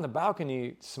I'm out on the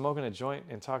balcony smoking a joint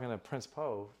and talking to Prince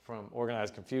Poe from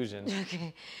Organized Confusion.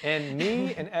 Okay. And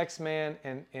me and X-Man,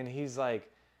 and he's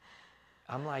like,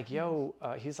 I'm like, yo,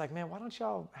 he's like, man, why don't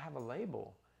y'all have a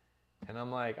label? And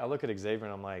I'm like, I look at Xavier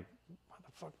and I'm like, why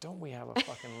the fuck don't we have a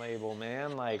fucking label,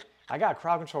 man? Like, I got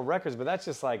Crowd Control Records, but that's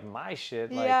just like my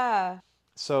shit. Like, yeah.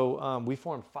 So we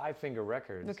formed Five Finger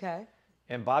Records. Okay.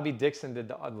 And Bobby Dixon did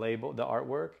the label, the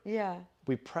artwork. Yeah.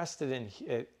 We pressed it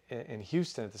in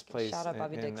Houston at this place. Shout out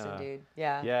Bobby Dixon, dude.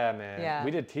 Yeah. Yeah, man. Yeah.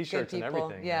 We did T-shirts and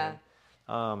everything. Yeah.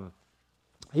 Man.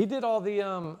 He did all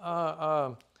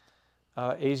the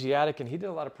Asiatic, and he did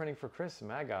a lot of printing for Chris and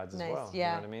Mad Gods as well.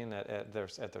 Yeah. You know what I mean?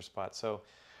 At their spot. So,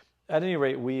 at any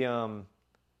rate, we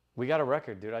got a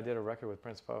record, dude. I did a record with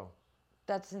Prince Poe.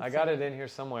 That's insane. I got it in here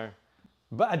somewhere,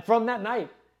 but from that night.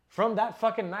 From that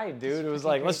fucking night, dude, it was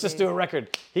like, let's just do a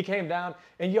record. He came down,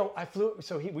 and yo,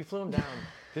 we flew him down.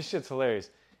 This shit's hilarious.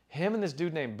 Him and this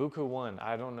dude named Buku One,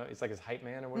 I don't know, it's like his hype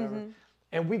man or whatever. Mm-hmm.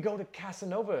 And we go to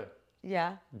Casanova.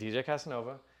 Yeah. DJ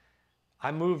Casanova.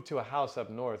 I moved to a house up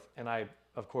north, and I,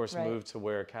 of course, moved to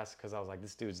where because I was like,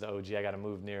 this dude's the OG, I got to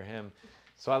move near him.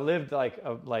 So I lived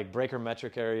like Breaker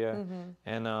Metric area,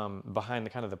 and behind the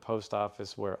kind of the post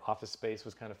office where Office Space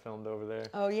was kind of filmed over there.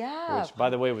 Oh yeah. Which,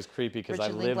 by the way, was creepy because I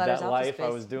lived that life. I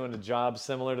was doing a job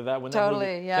similar to that when that movie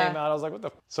came out. I was like, what the?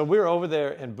 So we were over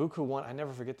there, and Buku One. I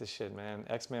never forget this shit, man.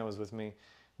 X-Man was with me.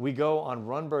 We go on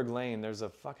Runberg Lane. There's a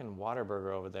fucking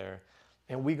Whataburger over there,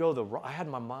 and we go I had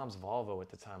my mom's Volvo at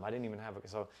the time. I didn't even have it,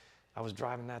 so I was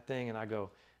driving that thing, and I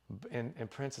go. And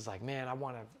Prince is like, man, I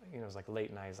want to, you know, it's like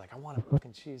late night. He's like, I want a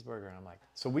fucking cheeseburger. And I'm like,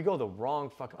 so we go the wrong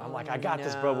fucking, I'm like, I got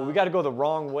this, bro, but we got to go the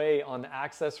wrong way on the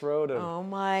access road. Oh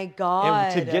my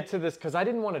God. And to get to this, because I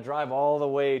didn't want to drive all the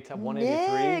way to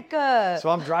 183. So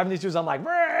I'm driving these dudes, I'm like,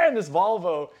 in this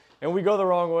Volvo. And we go the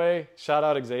wrong way. Shout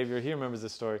out Xavier, he remembers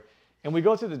this story. And we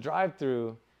go through the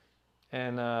drive-through,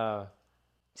 and...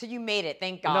 so you made it,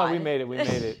 thank God. No, we made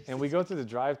it. And we go through the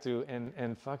drive-through,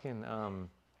 and fucking...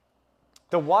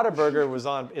 The Whataburger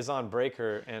is on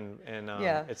Breaker, and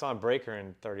it's on Breaker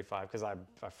in 35 because I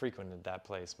frequented that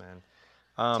place,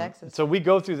 man. Texas. So we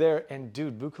go through there, and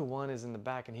dude, Buku One is in the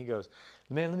back, and he goes,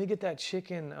 man, let me get that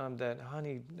chicken, that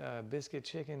honey biscuit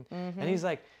chicken. And he's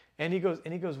like, and he goes,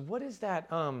 what is that?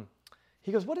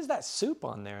 He goes, what is that soup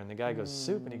on there? And the guy goes,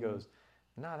 soup, and he goes,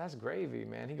 nah, that's gravy,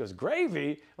 man. He goes,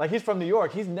 gravy? Like, he's from New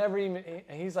York. He's never even,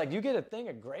 and he's like, you get a thing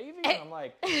of gravy? And I'm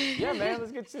like, yeah, man,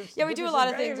 let's get some. Yeah, we do a lot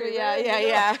of things.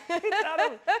 Yeah.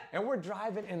 And we're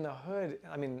driving in the hood.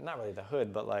 I mean, not really the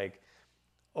hood, but like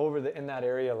over in that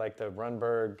area, like the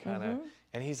Runberg kind of.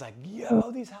 And he's like,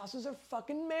 yo, these houses are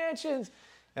fucking mansions.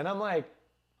 And I'm like,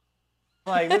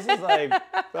 this is like,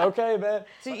 okay, man.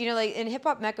 So, you know, like in Hip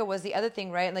Hop Mecca was the other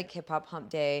thing, right? Like Hip Hop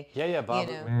Hump Day. Yeah, Bavu.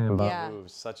 You know? Man, Bavu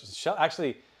was such a show.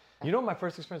 Actually, you know what my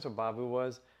first experience with Bavu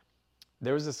was?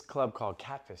 There was this club called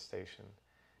Catfish Station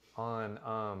on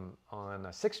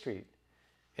 6th Street.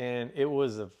 And it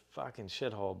was a fucking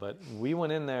shithole. But we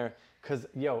went in there because,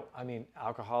 I mean,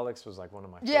 Alcoholics was like one of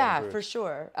my favorite groups. For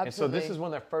sure. Absolutely. And so this is when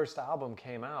their first album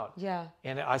came out. Yeah.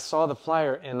 And I saw the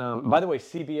flyer. And by the way,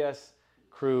 CBS...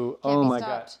 crew. Can't be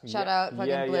stopped. Shout out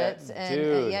fucking Blitz.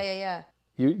 Dude. Yeah.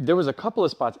 There was a couple of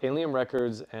spots, Alien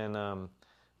Records and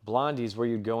Blondie's, where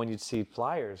you'd go and you'd see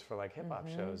flyers for like hip hop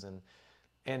shows.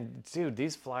 And dude,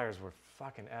 these flyers were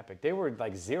fucking epic. They were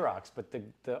like Xerox, but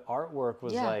the artwork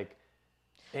was like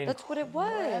incredible. That's what it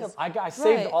was. I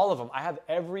saved all of them. I have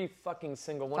every fucking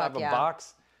single one. I have a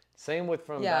box. Same with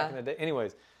from back in the day.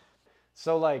 Anyways,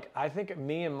 so like I think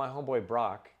me and my homeboy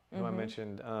Brock, who I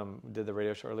mentioned, did the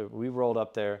radio show earlier. We rolled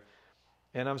up there,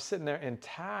 and I'm sitting there, and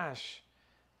Tash,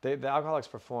 the Alcoholics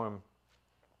perform,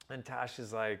 and Tash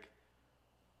is like,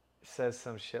 says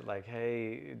some shit like,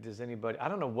 "Hey, does anybody?" I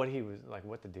don't know what he was like,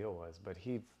 what the deal was, but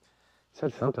he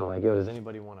said something like, "Yo, does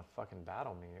anybody want to fucking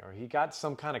battle me?" Or he got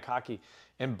some kind of cocky,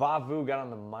 and Bavu got on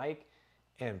the mic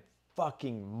and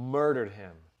fucking murdered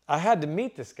him. I had to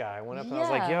meet this guy. I went up and I was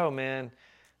like, "Yo, man,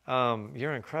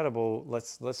 you're incredible.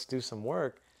 Let's do some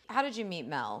work." How did you meet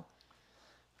Mel?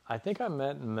 I think I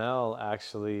met Mel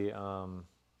actually.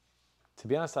 To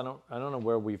be honest, I don't know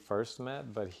where we first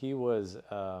met, but he was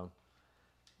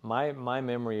my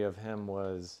memory of him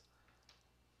was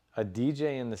a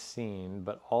DJ in the scene,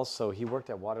 but also he worked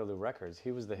at Waterloo Records.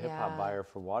 He was the hip hop buyer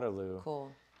for Waterloo.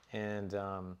 Cool. And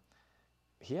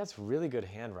he has really good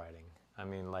handwriting. I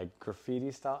mean, like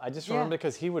graffiti style. I just remember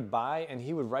because he would buy and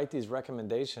he would write these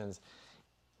recommendations.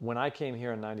 When I came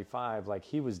here in '95, like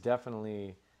he was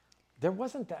definitely, there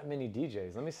wasn't that many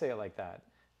DJs. Let me say it like that.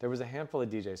 There was a handful of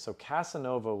DJs. So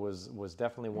Casanova was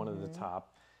definitely one of the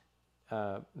top.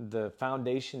 The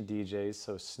Foundation DJs,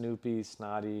 so Snoopy,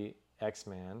 Snotty,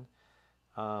 X-Man,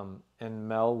 and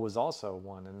Mel was also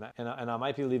one. And I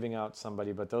might be leaving out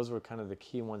somebody, but those were kind of the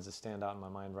key ones that stand out in my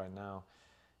mind right now.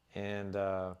 And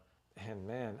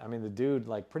man, I mean, the dude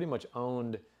like pretty much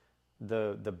owned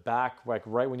the back, like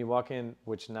right when you walk in,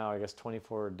 which now I guess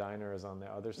 24 Diner is on the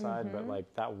other side, but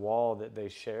like that wall that they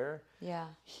share,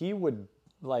 he would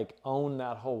like own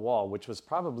that whole wall, which was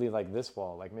probably like this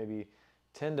wall, like maybe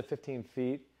 10 to 15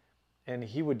 feet. And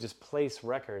he would just place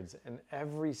records, and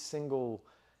every single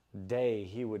day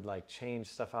he would like change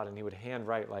stuff out, and he would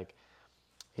handwrite like,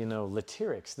 you know,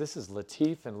 Latyrics. This is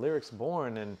Latif and Lyrics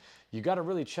Born, and you got to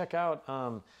really check out,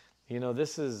 you know,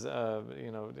 this is,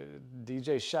 you know,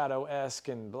 DJ Shadow-esque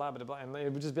and blah, blah, blah. And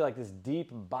it would just be like this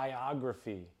deep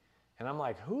biography. And I'm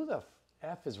like, who the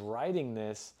F is writing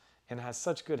this and has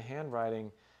such good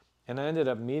handwriting? And I ended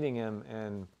up meeting him,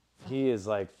 and he is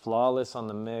like flawless on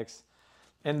the mix.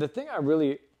 And the thing I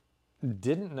really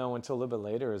didn't know until a little bit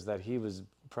later is that he was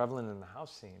prevalent in the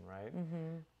house scene, right?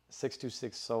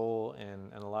 626 Soul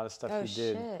and a lot of stuff he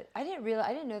did. Oh shit! I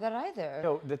didn't know that either. You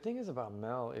know, the thing is about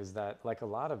Mel is that like a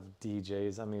lot of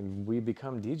DJs, I mean, we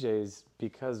become DJs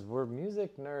because we're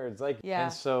music nerds, like,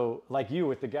 and so like you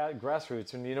with the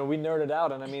grassroots, and you know, we nerded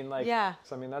out, and I mean, like,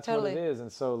 so I mean, that's what it is,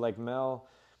 and so like Mel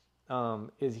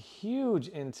is huge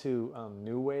into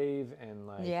new wave and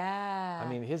like, I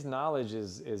mean, his knowledge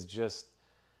is just,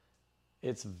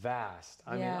 it's vast.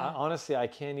 I mean, honestly, I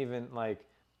can't even like.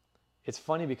 It's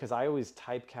funny because I always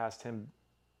typecast him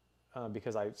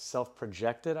because I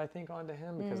self-projected, I think, onto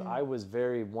him because I was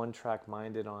very one-track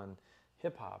minded on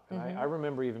hip-hop. And I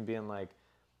remember even being like,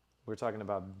 we were talking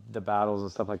about the battles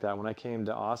and stuff like that. When I came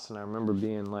to Austin, I remember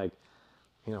being like,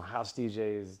 you know, house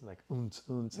DJs, like, and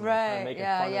like, kind of making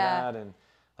fun of that. And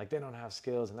like, they don't have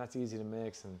skills and that's easy to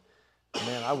mix. And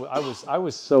man, I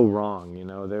was so wrong, you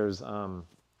know. There's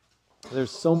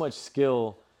so much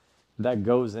skill that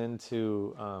goes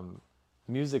into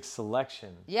music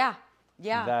selection.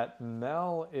 That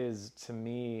Mel is, to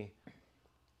me,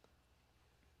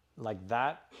 like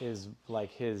that is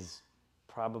like his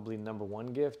probably number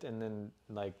one gift, and then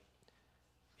like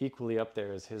equally up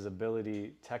there is his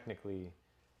ability technically,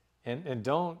 and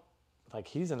don't like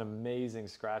he's an amazing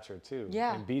scratcher too.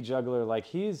 And beat juggler, like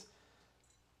he's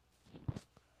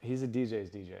a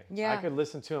DJ's DJ. I could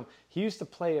listen to him. He used to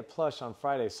play at Plush on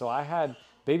Fridays, so I had.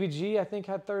 Baby G, I think,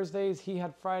 had Thursdays. He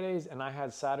had Fridays, and I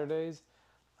had Saturdays.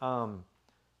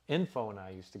 Info and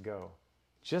I used to go.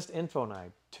 Just Info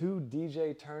night. 2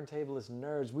 DJ turntablist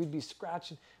nerds. We'd be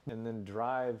scratching and then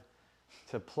drive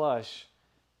to Plush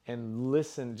and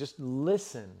listen. Just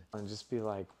listen. And just be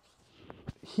like,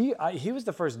 he was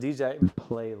the first DJ to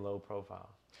play low profile.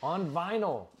 On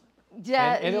vinyl.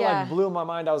 And it like blew my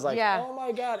mind. I was like, oh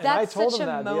my God. And I told him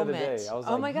that the other day. I was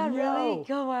like, oh my God, really?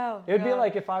 Oh, wow. It would be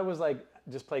like if I was like,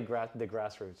 just play the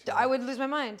grassroots. You know? I would lose my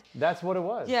mind. That's what it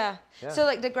was. So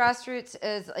like the grassroots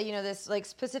is, you know, this like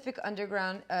specific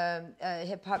underground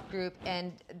hip hop group,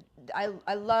 and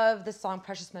I love the song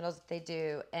Precious Metals that they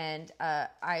do, and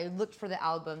I looked for the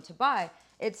album to buy.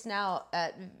 It's now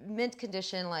at mint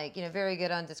condition, like, you know, very good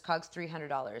on Discogs,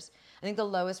 $300. I think the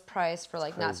lowest price for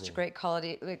like not such great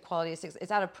quality is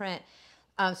it's out of print.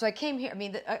 So I came here. I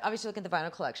mean, obviously look at the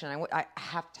vinyl collection. I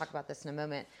have to talk about this in a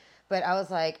moment. But I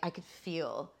was like, I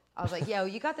was like, yo,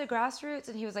 you got the grassroots?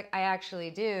 And he was like, I actually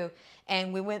do.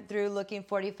 And we went through looking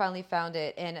for it. He finally found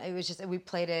it. And it was just, we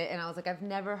played it. And I was like, I've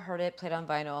never heard it played on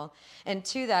vinyl. And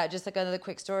to that, just like another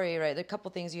quick story, right? There are a couple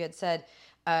things you had said.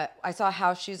 I saw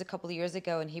House Shoes a couple of years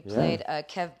ago, and he played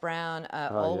Kev Brown,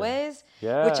 Always,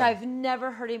 which I've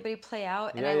never heard anybody play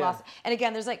out. And I lost. And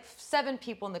again, there's like 7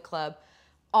 people in the club.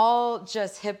 all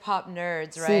just hip hop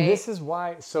nerds, right? See, this is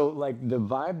why. So, like the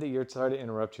vibe that you're. Sorry to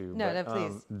interrupt you. No,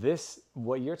 please.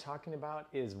 What you're talking about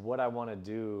is what I want to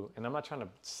do, and I'm not trying to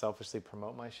selfishly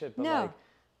promote my shit, but No. like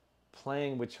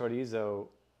playing with chorizo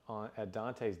at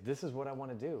Dante's. This is what I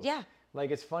want to do. Yeah.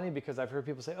 Like it's funny because I've heard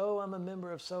people say, "Oh, I'm a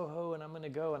member of Soho and I'm gonna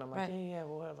go," and I'm like, Right. "Yeah,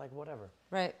 well, like whatever."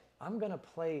 Right. I'm gonna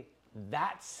play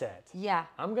that set. Yeah.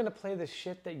 I'm gonna play the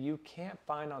shit that you can't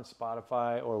find on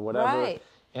Spotify or whatever. Right.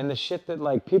 And the shit that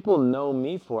like people know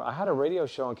me for. I had a radio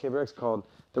show on KBRX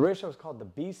the radio show was called The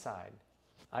B-Side.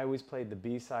 I always played the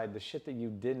B-side, the shit that you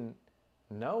didn't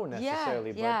know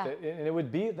necessarily. Yeah. But and it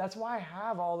would be, that's why I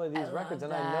have all of these records.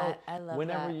 And I I know love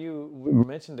whenever that. you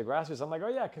mentioned the Grassroots, I'm like, oh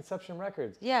yeah, Conception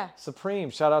Records. Yeah. Supreme,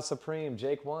 shout out Supreme,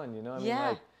 Jake One, you know what I mean? Yeah.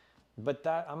 Like, but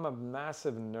that, I'm a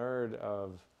massive nerd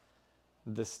of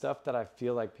the stuff that I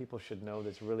feel like people should know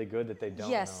that's really good that they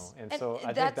don't know. And so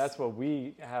I think that's what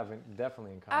we have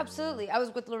definitely in common. Absolutely. I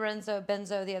was with Lorenzo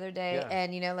Benzo the other day,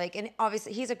 and and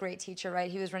obviously he's a great teacher,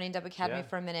 right? He was running Dub Academy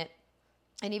for a minute.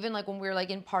 And even like when we were like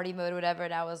in party mode or whatever,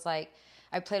 and I was like,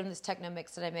 I played him this techno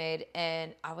mix that I made,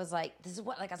 and I was like, this is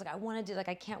what, like, I was like, I want to do, like,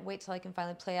 I can't wait till I can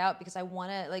finally play out, because I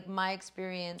want to, like, my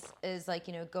experience is like,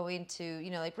 going to,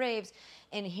 like raves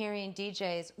and hearing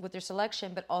DJs with their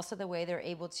selection, but also the way they're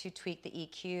able to tweak the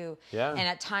EQ. Yeah. And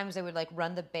at times they would like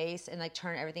run the bass and like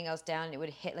turn everything else down, and it would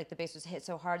hit, like the bass was hit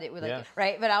so hard it would like,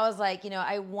 right? But I was like,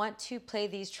 I want to play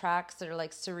these tracks that are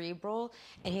like cerebral.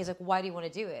 And he's like, why do you want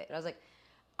to do it? And I was like,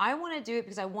 I want to do it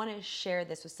because I want to share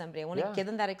this with somebody. I want to give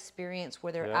them that experience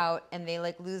where they're out and they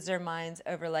like lose their minds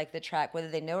over like the track, whether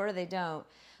they know it or they don't.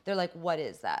 They're like, what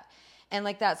is that? And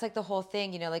like, that's like the whole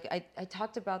thing, like I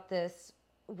talked about this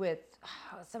with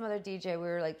some other DJ.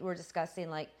 We were discussing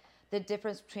like the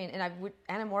difference between, and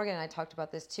Anna Morgan and I talked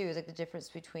about this too, is like the difference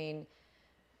between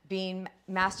being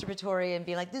masturbatory and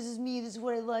being like, this is me, this is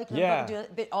what I like, and I'm gonna do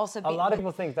it, but also being, a lot of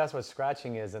people think that's what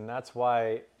scratching is, and that's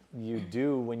why you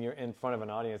do, when you're in front of an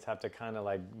audience, have to kind of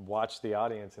like watch the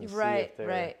audience and see if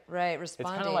they're responding. It's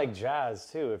kind of like jazz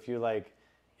too. If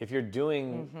you're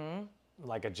doing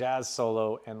like a jazz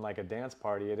solo and like a dance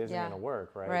party, it isn't going to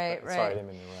work, right? Right. Sorry, I didn't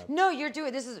mean to interrupt. No, you're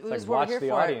doing this is like what watch we're here the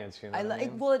for. Audience, you know. I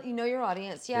mean? Well, you know your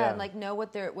audience, and like know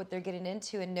what they're getting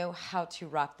into and know how to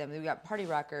rock them. We got party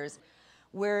rockers,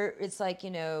 where it's like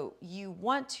you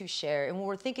want to share, and when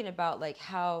we're thinking about like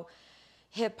how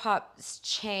hip-hop's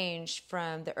changed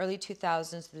from the early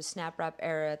 2000s to the snap rap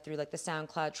era through like the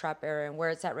SoundCloud trap era, and where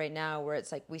it's at right now, where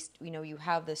it's like you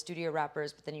have the studio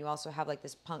rappers, but then you also have like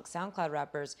this punk SoundCloud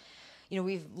rappers.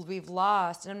 We've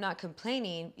lost, and I'm not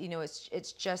complaining.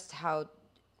 It's just how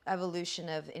evolution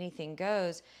of anything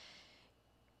goes.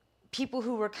 People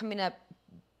who were coming up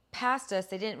past us,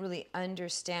 they didn't really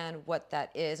understand what that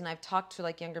is. And I've talked to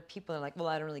like younger people, and they're like, well,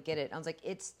 I don't really get it. I was like,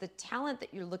 it's the talent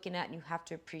that you're looking at, and you have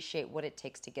to appreciate what it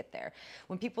takes to get there.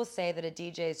 When people say that a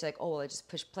DJ is like, oh, well, I just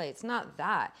push play, it's not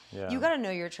that. You got to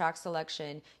know your track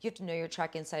selection. You have to know your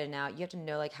track inside and out. You have to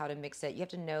know like how to mix it. You have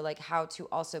to know like how to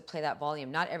also play that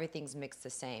volume. Not everything's mixed the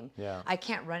same. I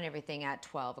can't run everything at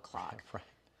 12 o'clock. Right.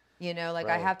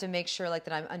 I have to make sure like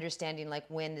that I'm understanding like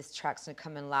when this track's gonna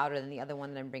come in louder than the other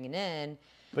one that I'm bringing in.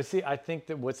 But see, I think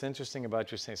that what's interesting about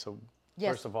your saying, so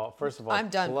first of all, I'm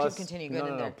done. Plus, continue. Go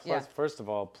in there. Plus, first of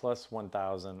all, plus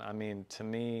 1,000. I mean, to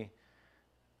me,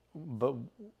 but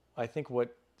I think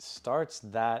what starts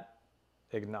that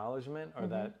acknowledgement or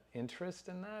that interest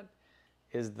in that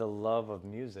is the love of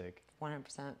music.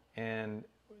 100%. And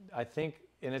I think,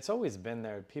 and it's always been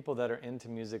there, people that are into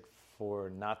music for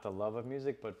not the love of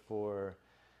music, but for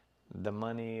the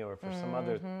money or for some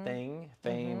other thing,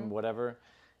 fame, whatever.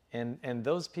 And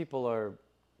those people are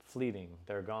fleeting.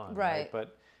 They're gone. Right.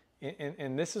 But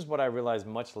and this is what I realized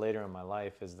much later in my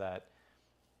life is that,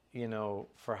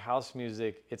 for house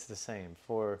music, it's the same.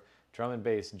 For drum and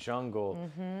bass, jungle,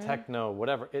 techno,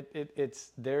 whatever.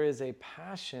 It's there is a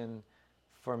passion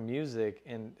for music,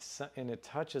 and it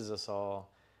touches us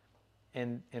all.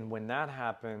 And when that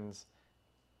happens,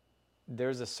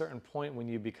 there's a certain point when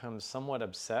you become somewhat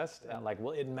obsessed. And like,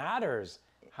 well, it matters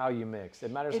how you mix.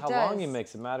 It matters how long you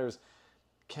mix. It matters,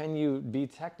 can you be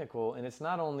technical? And it's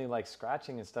not only like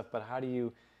scratching and stuff, but how do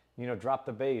you, drop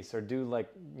the bass or do like,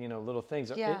 little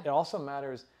things. It also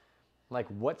matters like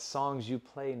what songs you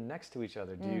play next to each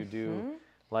other. Do you do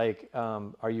like,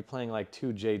 are you playing like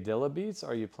 2 J Dilla beats?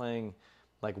 Are you playing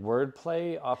like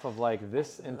wordplay off of like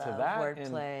this into that?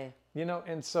 Wordplay.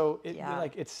 And so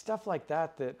it's stuff like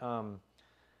that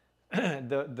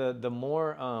the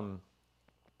more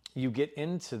you get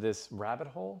into this rabbit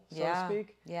hole, so to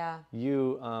speak.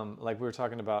 You like we were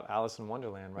talking about Alice in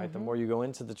Wonderland, right? The more you go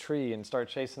into the tree and start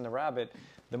chasing the rabbit,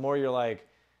 the more you're like,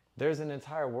 there's an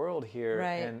entire world here,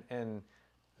 right. and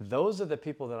those are the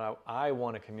people that I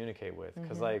want to communicate with,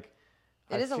 because like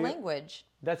it is a language.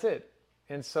 That's it.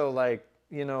 And so like,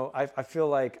 you know, I feel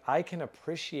like I can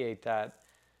appreciate that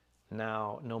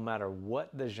now, no matter what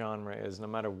the genre is, no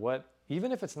matter what,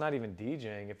 even if it's not even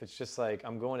DJing, if it's just like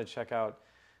I'm going to check out,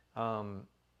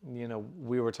 you know,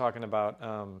 we were talking about,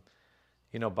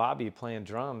 you know, Bobby playing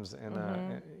drums, and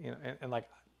you know, and like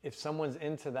if someone's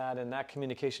into that, and that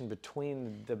communication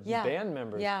between the band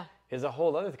members is a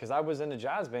whole other, because I was in a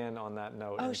jazz band on that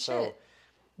note. Oh, and shit. So,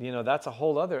 you know, that's a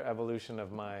whole other evolution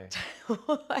of my,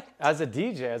 as a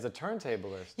DJ, as a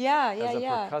turntablist, as a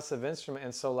percussive instrument.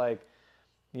 And so like,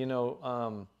 you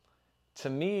know, to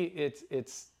me,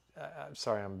 it's I'm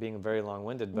sorry, I'm being very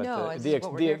long-winded, but no,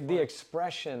 the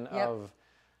expression of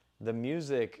the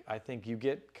music, I think you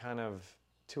get kind of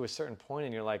to a certain point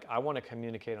and you're like, I want to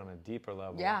communicate on a deeper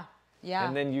level. Yeah.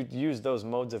 And then you use those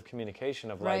modes of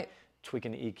communication of like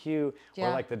tweaking the EQ, or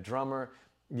like the drummer,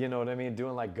 you know what I mean,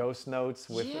 doing like ghost notes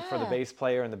for the bass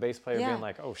player, and the bass player being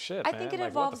like, oh shit, I man. think it like,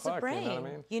 involves what the fuck? the brain. You know what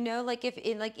I mean? You know,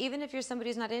 like even if you're somebody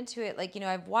who's not into it, like, you know,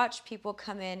 I've watched people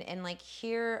come in and like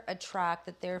hear a track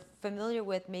that they're familiar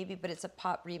with maybe, but it's a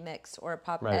pop remix or a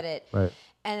pop edit. Right.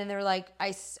 And then they're like,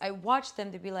 I watched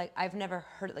them to be like, I've never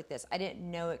heard it like this. I didn't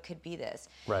know it could be this.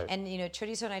 Right. And, you know,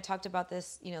 Chorizo and I talked about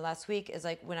this, you know, last week, is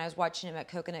like when I was watching him at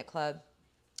Coconut Club,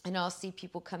 and I'll see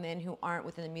people come in who aren't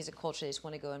within the music culture. They just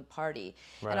want to go and party.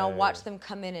 Right. And I'll watch them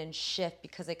come in and shift,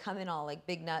 because they come in all like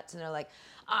big nuts and they're like,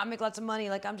 I make lots of money.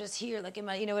 Like, I'm just here, like in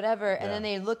my, you know, whatever. And then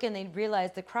they look and they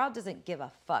realize the crowd doesn't give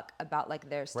a fuck about like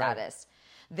their status. Right.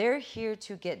 They're here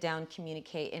to get down,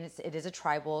 communicate, and it is a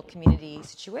tribal community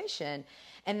situation.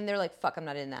 And then they're like, fuck, I'm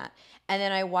not in that. And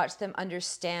then I watch them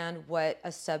understand what a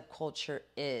subculture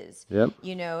is. Yep.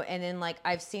 You know, and then like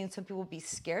I've seen some people be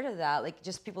scared of that. Like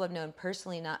just people I've known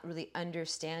personally not really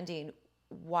understanding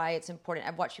why it's important.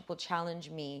 I've watched people challenge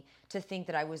me to think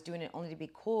that I was doing it only to be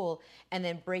cool, and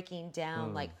then breaking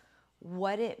down like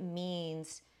what it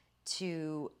means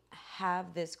to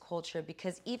have this culture.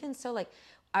 Because even so, like,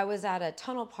 I was at a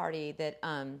tunnel party that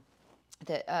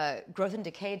Growth and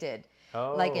Decay did,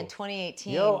 like in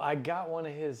 2018. Yo, I got one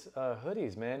of his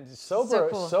hoodies, man. Sober, so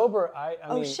cool. Sober. I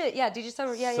mean, shit, yeah. DJ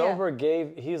Sober, yeah, Sober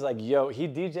gave. He's like, yo, he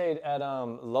DJ'd at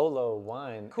Lolo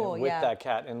Wine with that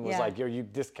cat, and was like, yo,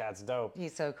 this cat's dope.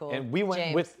 He's so cool. And we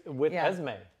went with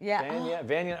Esme. Yeah.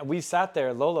 Vanya. We sat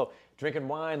there, Lolo, drinking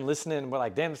wine, listening. We're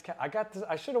like, damn, this cat. I got this.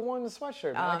 I should have worn the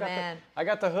sweatshirt. Man. I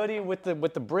got the hoodie with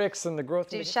the bricks and the growth.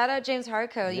 Dude, shout out James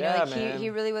Harco. You know, like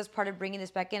he really was part of bringing this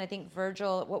back in. I think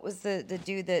Virgil. What was the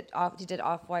dude that he did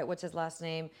Off-White? What's his last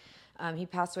name? He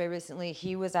passed away recently.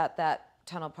 He was at that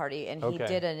tunnel party, and he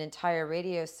did an entire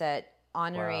radio set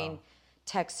honoring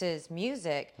Texas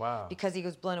music. Because he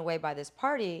was blown away by this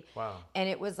party. And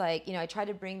it was like, you know, I tried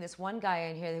to bring this one guy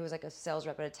in here who was like a sales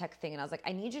rep at a tech thing, and I was like,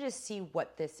 I need you to see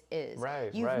what this is.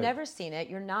 You've never seen it.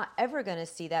 You're not ever going to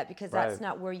see that, because that's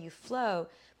not where you flow.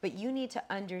 But you need to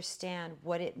understand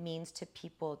what it means to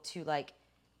people to like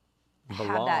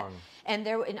have that. And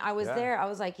I was there. I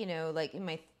was like, you know, like in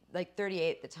my like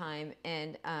 38 at the time,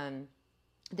 and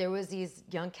there was these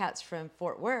young cats from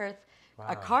Fort Worth,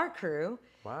 a car crew.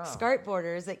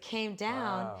 Skateboarders that came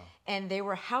down, and they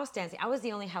were house dancing. I was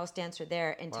the only house dancer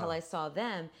there until I saw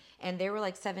them, and they were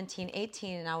like 17,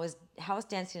 18, and I was house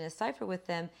dancing in a cypher with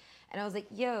them, and I was like,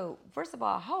 yo, first of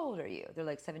all, how old are you? They're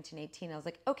like 17, 18. I was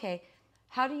like, okay,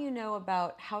 how do you know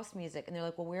about house music? And they're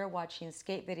like, well, we were watching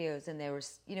skate videos, and there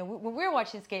was, you know, when we were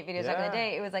watching skate videos back in the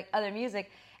day, it was like other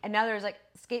music, and now there's like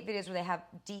skate videos where they have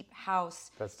deep house,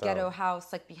 ghetto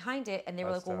house like behind it, and they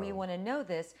were like, well, we want to know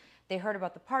this. They heard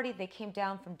about the party. They came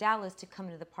down from Dallas to come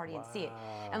to the party and see it.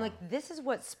 And like, this is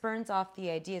what spurns off the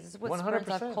ideas. This is what spurns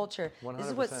off culture. 100%. This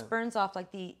is what spurns off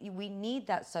like we need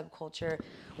that subculture.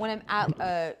 When I'm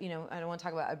at, you know, I don't want to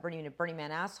talk about being a Burning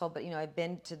Man asshole, but you know, I've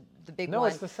been to the big one. No,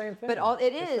 it's the same thing. But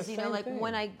it is, you know, like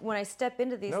when I step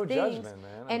into these things, judgment,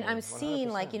 man. And I'm seeing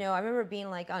 100%. Like, you know, I remember being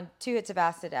like on 2 Hits of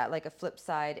Acid at like a flip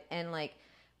side, and like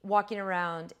walking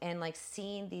around and like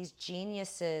seeing these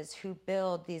geniuses who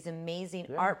build these amazing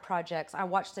art projects. I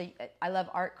love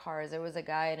art cars. There was a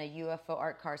guy in a UFO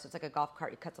art car. So it's like a golf cart.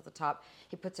 He cuts off the top.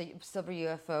 He puts a silver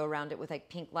UFO around it with like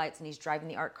pink lights, and he's driving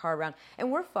the art car around.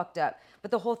 And we're fucked up. But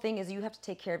the whole thing is you have to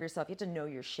take care of yourself. You have to know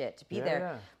your shit to be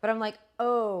there. But I'm like,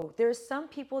 oh, there's some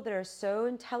people that are so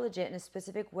intelligent in a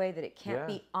specific way that it can't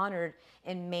be honored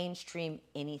in mainstream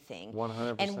anything.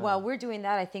 100%. And while we're doing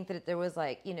that, I think that there was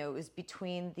like, you know, it was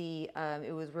between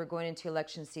we're going into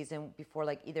election season before,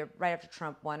 like either right after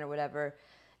Trump won or whatever.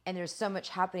 And there's so much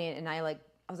happening. And I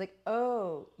was like,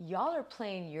 oh, y'all are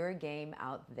playing your game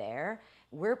out there.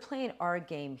 we're playing our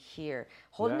game here,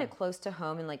 holding it close to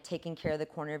home and like taking care of the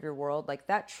corner of your world. Like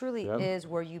that truly is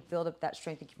where you build up that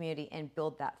strength and community and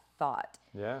build that thought.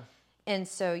 Yeah. And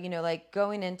so, you know, like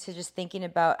going into just thinking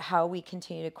about how we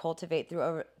continue to cultivate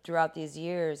throughout these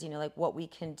years, you know, like what we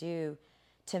can do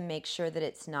to make sure that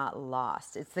it's not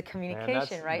lost. It's the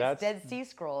communication, Man, right? It's Dead Sea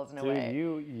Scrolls in a way.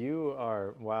 You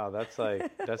are, wow, that's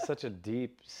like, that's such a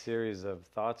deep series of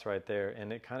thoughts right there.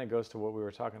 And it kind of goes to what we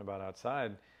were talking about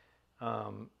outside.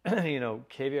 You know,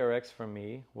 KVRX for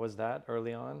me was that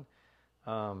early on.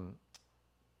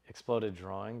 Exploded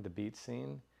Drawing, the beat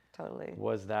scene. Totally.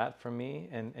 Was that for me.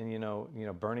 And you know,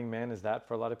 Burning Man, is that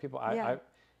for a lot of people? Yeah.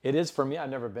 It is for me.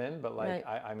 I've never been, but like,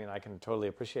 Right. I mean, I can totally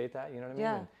appreciate that. You know what I mean?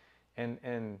 Yeah.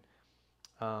 And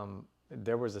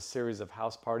there was a series of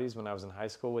house parties when I was in high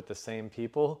school with the same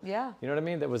people. Yeah. You know what I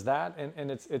mean? That was that. And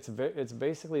it's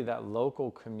basically that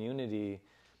local community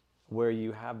where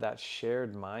you have that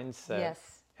shared mindset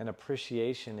and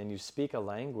appreciation, and you speak a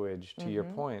language, to your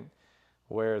point,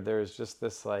 where there's just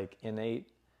this like innate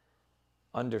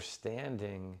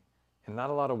understanding, and not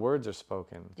a lot of words are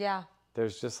spoken. Yeah.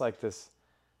 There's just like this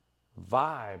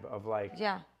vibe of like,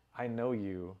 I know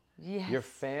you. Yes. Your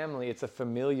family, it's a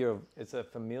familial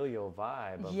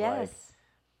vibe of like,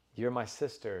 you're my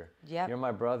sister, you're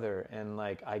my brother, and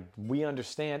like we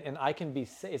understand, and I can be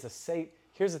it's a safe,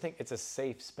 here's the thing, it's a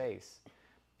safe space.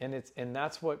 And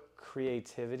that's what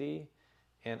creativity,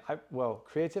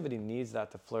 creativity needs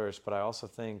that to flourish, but I also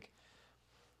think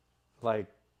like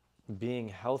being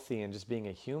healthy and just being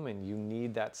a human, you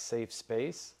need that safe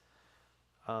space.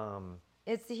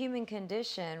 It's the human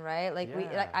condition, right? Like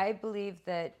I believe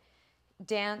that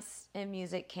dance and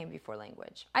music came before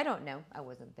language. I don't know. I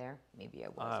wasn't there. Maybe I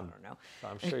was. I don't know.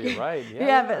 I'm sure you're right.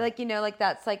 But like, you know, like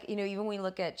that's like, you know, even when we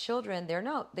look at children,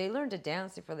 they learn to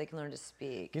dance before they can learn to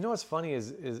speak. You know what's funny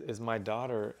is my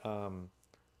daughter,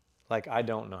 like I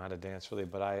don't know how to dance really,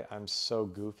 but I'm so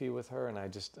goofy with her, and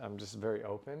I'm just very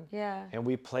open. Yeah. And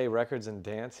we play records and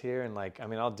dance here, and like, I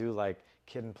mean, I'll do like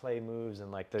kid and play moves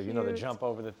and like the, you know, the jump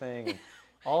over the thing. And,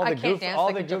 all the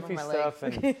goofy stuff,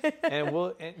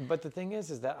 but the thing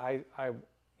is that I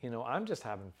you know, I'm just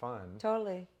having fun.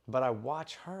 Totally. But I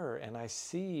watch her and I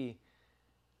see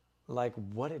like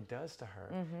what it does to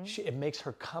her. It makes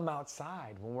her come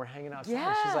outside when we're hanging outside.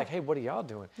 Yeah. She's like, hey, what are y'all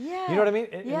doing? Yeah. You know what I mean?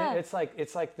 It's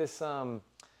like this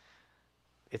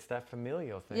it's that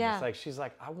familial thing. Yeah. It's like, she's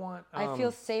like, I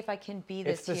feel safe. I can be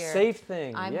this here. It's the safe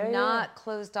thing. I'm not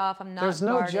closed off. I'm not There's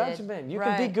no guarded. judgment. You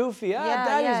can be goofy.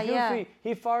 Daddy's goofy.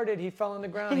 He farted. He fell on the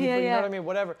ground. You know what I mean?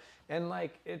 Whatever. And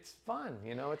like, it's fun.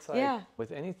 You know, it's like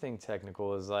with anything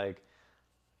technical is like,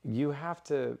 you have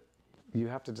to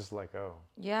just let go.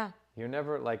 Yeah. You're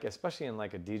never like, especially in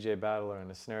like a DJ battle or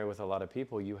in a scenario with a lot of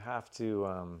people, you have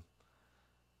to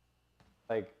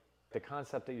like the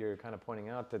concept that you're kind of pointing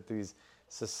out, that these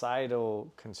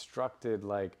societal constructed,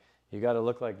 like, you got to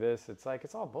look like this. It's like,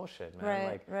 it's all bullshit,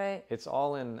 man. Right. It's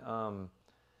all in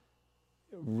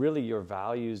really your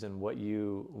values and what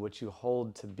you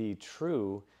hold to be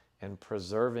true, and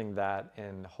preserving that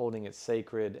and holding it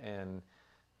sacred, and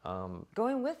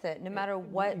going with it, no matter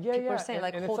what people are saying.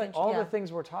 And it's like all the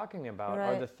things we're talking about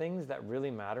are the things that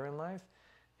really matter in life.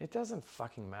 It doesn't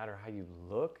fucking matter how you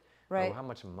look, or how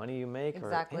much money you make,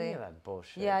 or any of that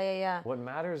bullshit. Yeah. What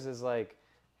matters is like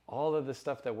all of the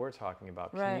stuff that we're talking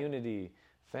about: community,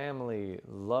 family,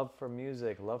 love for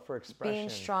music, love for expression, being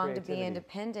strong, creativity. to be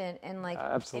independent, and like,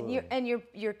 absolutely. And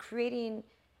you're creating,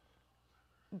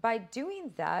 by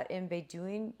doing that, and by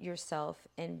doing yourself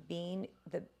and being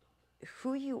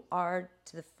who you are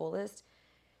to the fullest,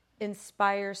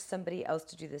 inspires somebody else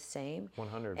to do the same.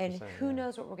 100%. And who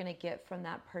knows what we're going to get from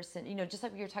that person. You know, just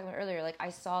like we were talking about earlier, like I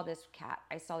saw this cat,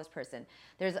 I saw this person.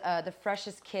 There's The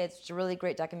Freshest Kids, which is a really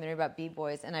great documentary about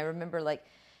b-boys. And I remember like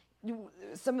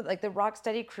some of like the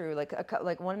Rocksteady crew,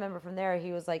 like one member from there,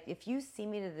 he was like, if you see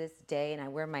me to this day and I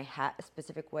wear my hat a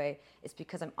specific way, it's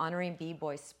because I'm honoring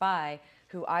b-boy Spy,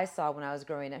 who I saw when I was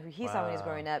growing up, who he saw when he was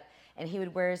growing up, and he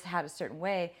would wear his hat a certain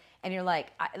way. And you're like,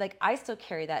 I still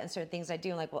carry that in certain things I do.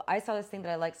 I'm like, well, I saw this thing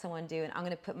that I like someone do, and I'm going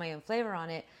to put my own flavor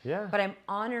on it. Yeah. But I'm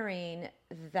honoring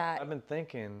that. I've been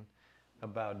thinking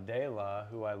about De La,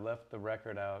 who I left the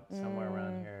record out somewhere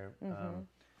around here.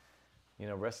 You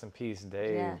know, rest in peace,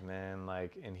 Dave, man.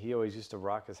 Like, and he always used to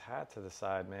rock his hat to the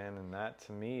side, man. And that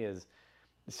to me is,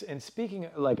 and speaking,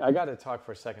 like, I got to talk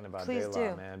for a second about De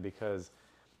La, man, because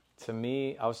to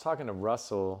me, I was talking to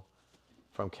Russell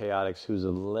from Chaotix, who's a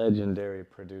legendary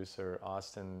producer,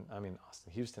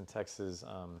 Houston, Texas.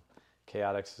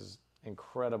 Chaotix is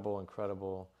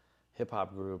incredible hip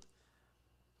hop group.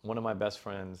 One of my best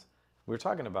friends. We were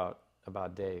talking about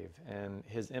Dave and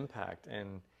his impact.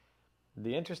 And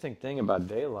the interesting thing about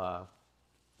De La,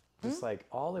 just like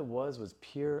all it was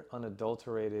pure,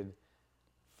 unadulterated,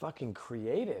 fucking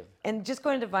creative. And just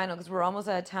going to vinyl, because we're almost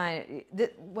out of time.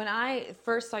 When I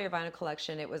first saw your vinyl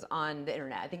collection, it was on the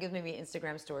internet. I think it was maybe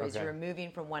Instagram stories. Okay. You were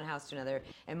moving from one house to another.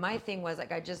 And my thing was,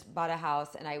 like, I just bought a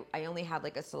house, and I only had,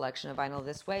 like, a selection of vinyl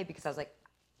this way, because I was like,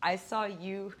 I saw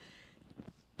you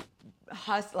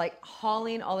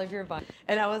hauling all of your vinyl.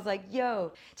 And I was like,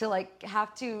 yo, to, like,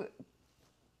 have to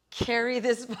carry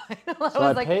this vinyl. So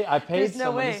I paid no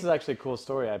someone. way. This is actually a cool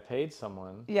story. I paid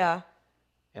someone. Yeah.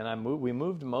 And we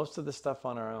moved most of the stuff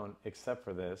on our own, except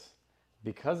for this,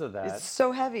 because of that. It's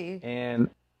so heavy. And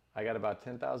I got about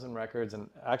 10,000 records, and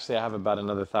actually I have about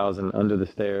another 1,000 under the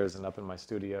stairs and up in my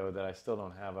studio that I still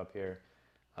don't have up here.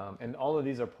 And all of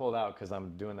these are pulled out because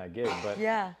I'm doing that gig. But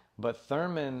yeah. But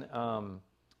Thurman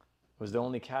was the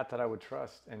only cat that I would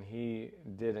trust, and he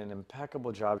did an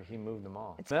impeccable job. He moved them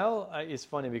all. Mel is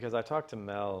funny because I talk to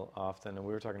Mel often, and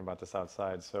we were talking about this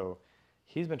outside. So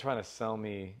he's been trying to sell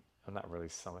me. I'm not really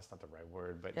some, it's not the right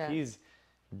word, but he's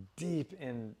deep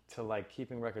into like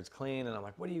keeping records clean. And I'm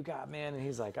like, what do you got, man? And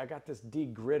he's like, I got this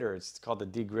degritter. It's called the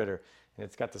degritter. And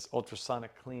it's got this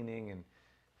ultrasonic cleaning, and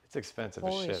it's expensive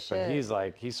as shit. But he's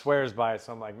like, he swears by it.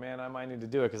 So I'm like, man, I might need to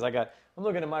do it. Cause I'm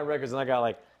looking at my records, and I got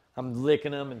like, I'm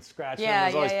licking them and scratching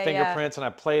them. There's always fingerprints, and I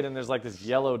played, and there's like this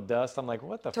yellow dust. I'm like,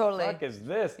 what the fuck is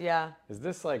this? Yeah. Is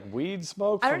this like weed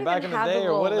smoke from back in the day,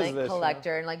 or what is this? I don't even have the little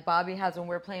collector, and like Bobby has when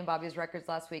we were playing Bobby's records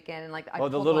last weekend, and like I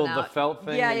pulled the one out. the felt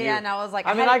thing. Yeah, and I was like,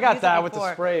 I got that with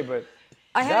the spray, but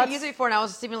I hadn't used it before, and I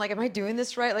was just even like, am I doing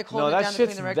this right? Like holding it down to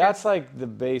clean the records. That's like the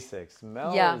basics.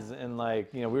 Mel is in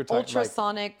like, we were talking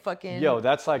ultrasonic fucking. Yo,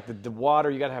 that's like the water.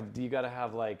 You gotta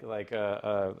have like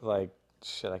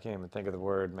shit. I can't even think of the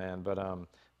word, man. But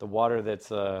the water that's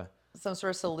some sort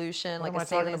of solution, like a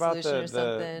saline solution or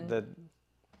something.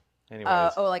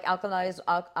 Anyways. Like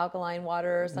alkaline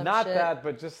water or something. Not that,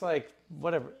 but just like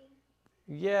whatever.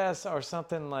 Yes, or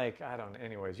something like, I don't know.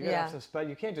 Anyways, you gotta have some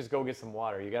you can't just go get some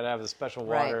water. You gotta have the special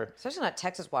water. Right. Especially not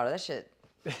Texas water. That shit.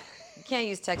 You can't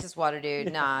use Texas water,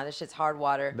 dude. Nah, this shit's hard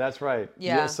water. That's right.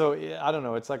 Yeah. So I don't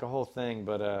know. It's like a whole thing,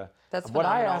 but that's what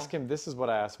I asked him. This is what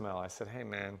I asked Mel. I said, hey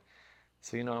man,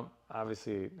 so I'm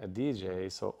obviously a DJ,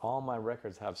 so all my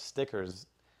records have stickers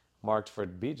marked for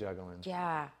beat juggling.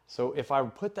 Yeah. So if I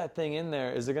put that thing in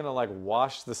there, is it gonna like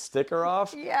wash the sticker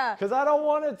off? Yeah. Because I don't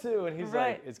want it to. And he's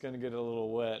like, it's gonna get a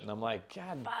little wet. And I'm like,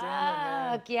 God damn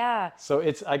it, man. Yeah. So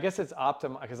I guess it's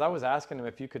optimal, because I was asking him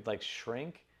if you could like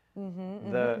shrink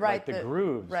the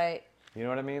grooves. Right. You know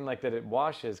what I mean? Like that it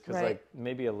washes, because like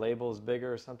maybe a label's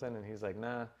bigger or something. And he's like,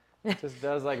 nah. It just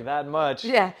does like that much.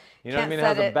 Yeah. You know what I mean? It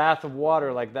has a bath of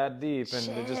water like that deep, and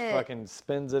it just fucking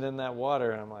spins it in that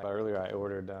water. And I'm like, earlier I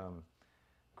ordered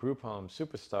Group Home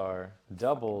Superstar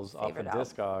doubles off of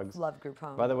Discogs. Love Group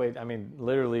Home. By the way, I mean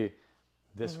literally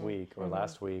this week or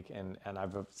last week, and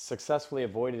I've successfully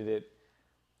avoided it.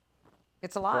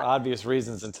 It's a lot. For obvious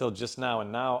reasons until just now.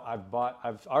 And now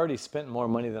I've already spent more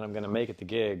money than I'm going to make at the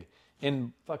gig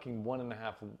in fucking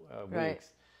 1.5 weeks.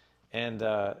 And,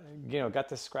 got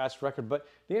this scratched record. But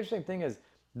the interesting thing is,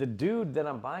 the dude that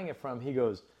I'm buying it from, he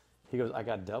goes, I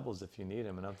got doubles if you need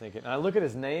them. And I'm thinking, and I look at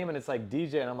his name, and it's like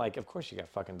DJ, and I'm like, of course you got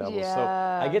fucking doubles. Yeah.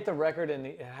 So I get the record, and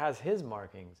it has his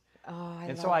markings. Oh,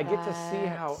 and so I get to see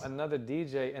how another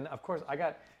DJ, and of course I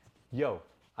got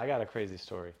a crazy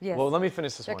story. Yes. Well, let me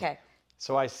finish this one. Okay.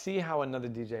 So I see how another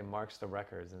DJ marks the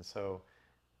records, and so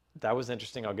that was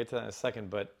interesting. I'll get to that in a second,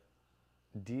 but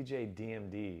DJ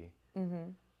DMD,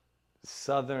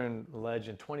 Southern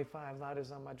legend, 25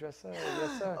 lighters on my dresser,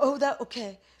 yes sir. Oh,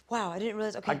 okay. Wow, I didn't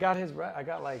realize. Okay. I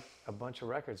got like a bunch of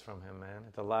records from him, man,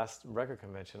 at the last record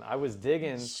convention. I was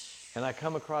digging, and I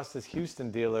come across this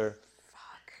Houston dealer.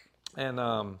 Fuck. And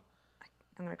I'm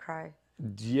gonna cry.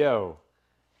 Yo,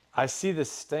 I see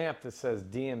this stamp that says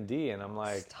DMD, and I'm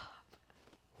like, stop.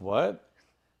 What?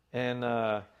 And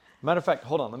matter of fact,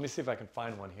 hold on, let me see if I can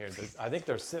find one here. I think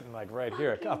they're sitting like right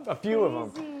here. A few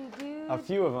of them. Dude. A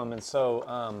few of them, and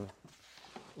so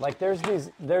like there's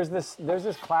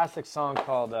this classic song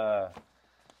called hold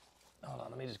on,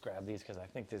 let me just grab these because I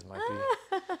think these might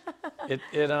be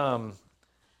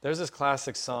there's this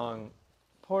classic song,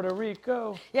 Puerto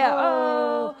Rico. Yeah.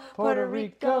 Oh, Puerto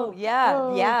Rico. Yeah.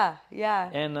 Oh. Yeah.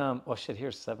 And oh shit,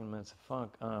 here's 7 Minutes of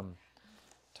Funk.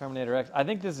 Terminator X. I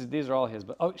think these are all his,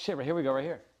 but oh shit, right here we go, right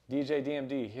here. DJ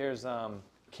DMD. Here's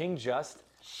King Just.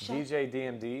 Shit. DJ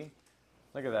DMD.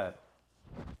 Look at that.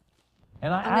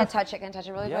 And I'm gonna touch it. Can I touch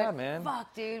it really quick? Yeah, man.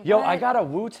 Fuck, dude. Yo, I got a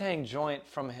Wu-Tang joint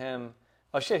from him.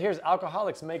 Oh shit, here's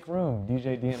Alcoholics Make Room,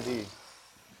 DJ DMD.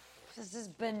 This is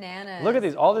bananas. Look at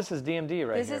these. All this is DMD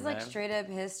right this here, is like man. straight up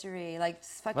history. Like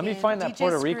fucking. Let me find that DJ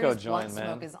Puerto Rico Screw's joint, blunt man.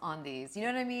 Smoke is on these. You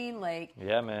know what I mean? Like.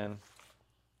 Yeah, man.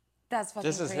 That's fucking.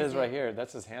 This is crazy. his right here.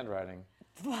 That's his handwriting.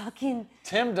 Fucking.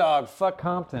 Tim Dog, fuck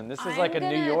Compton. This is like a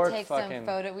New York take fucking. Some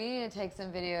photo. We need to take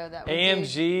some video that.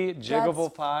 AMG Jiggable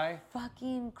That's Pie.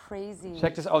 Fucking crazy.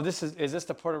 Check this. Oh, is this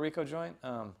the Puerto Rico joint?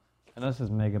 And this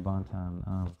is Mega Bonton.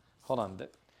 Hold on.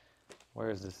 Where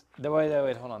is this?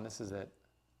 Wait, hold on. This is it.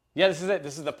 Yeah, this is it.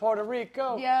 This is the Puerto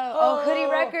Rico. Yeah. Oh,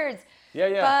 Hoodie Records.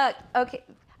 Yeah. Fuck. Okay.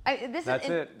 That's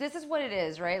it. This is what it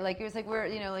is, right? Like it was like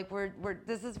we're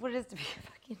this is what it is to be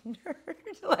a fucking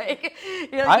nerd. Like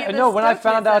you're like, I know when I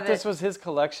found out this was his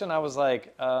collection, I was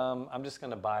like, I'm just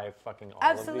gonna buy fucking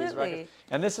all of these records.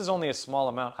 And this is only a small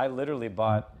amount. I literally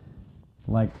bought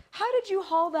like. How did you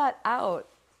haul that out?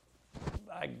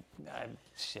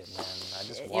 Shit, man. I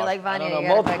just walked. You're like Vanya, I don't you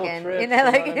know, gotta multiple fucking, trips, you know,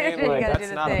 like, you know what I mean? you Like, gotta that's do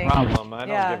the not thing. a problem. I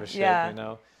don't give a shit, you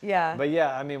know? Yeah. But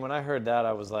yeah, I mean, when I heard that,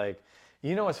 I was like,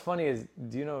 you know what's funny is,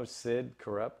 do you know Sid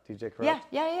Corrupt, DJ Corrupt?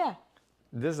 Yeah.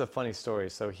 This is a funny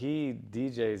story. So he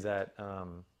DJs at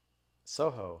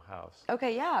Soho House.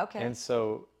 Okay, yeah, okay. And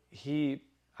so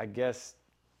I guess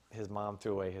his mom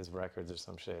threw away his records or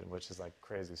some shit, which is like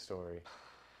crazy story.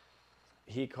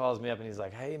 He calls me up and he's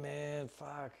like, hey man,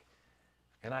 fuck.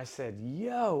 And I said,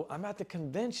 yo, I'm at the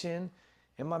convention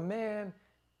and my man,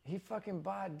 he fucking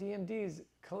bought DMD's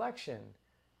collection.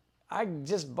 I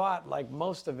just bought like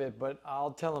most of it, but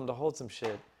I'll tell him to hold some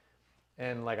shit.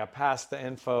 And like I passed the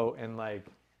info and like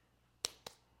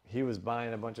he was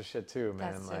buying a bunch of shit too,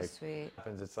 man. That's so like, sweet.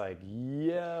 It's like,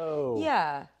 yo.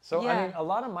 Yeah. So I mean, a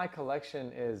lot of my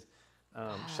collection is,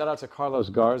 shout out to Carlos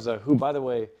Garza, who by the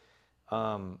way,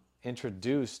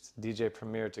 introduced DJ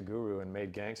Premier to Guru and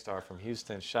made Gangstar from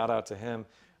Houston. Shout out to him.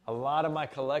 A lot of my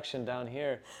collection down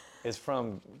here is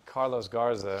from Carlos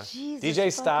Garza. Jesus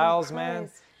DJ Styles, Christ. Man.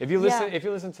 If you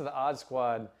listen to the Odd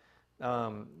Squad,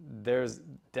 there's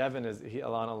Devin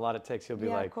on a lot of takes. He'll be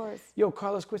like, of course. "Yo,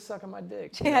 Carlos, quit sucking my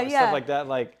dick." Yeah. Stuff like that.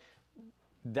 Like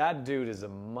that dude is a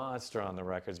monster on the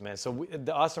records, man. So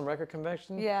the Awesome Record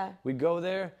Convention. Yeah. We go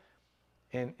there.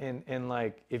 And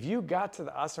like, if you got to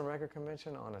the Awesome Record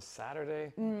Convention on a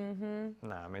Saturday,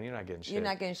 nah, man, you're not getting shit. You're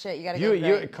not getting shit. You gotta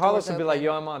go. Carlos would be like,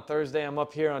 yo, I'm on Thursday. I'm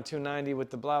up here on 290 with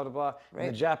the blah, blah, blah. Right.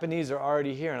 And the Japanese are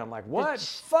already here. And I'm like, what?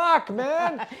 Fuck,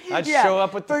 man. I'd show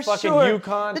up with the fucking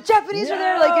Yukon. The Japanese are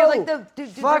there. Like, you're like,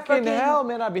 fucking hell,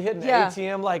 man. I'd be hitting the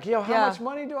ATM like, yo, how much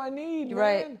money do I need,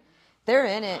 right. man? They're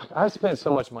in it. I've spent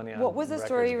so much money on What was the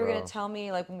story you were bro. going to tell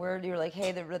me? Like when you were like,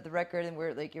 hey, the record, and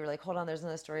you were like, hold on, there's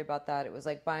another story about that. It was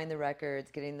like buying the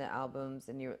records, getting the albums,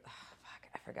 and you were, fuck,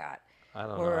 I forgot. I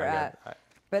don't know.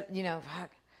 But you know, fuck.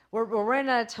 We're running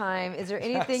out of time. Is there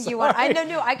anything you want? I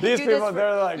know. I can These do people, this.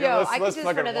 they're like, I can do this for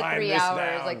fucking another 3 wind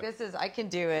hours. this down. Like I can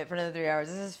do it for another 3 hours.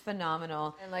 This is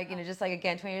phenomenal. And like just like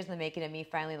again, 20 years in the making of me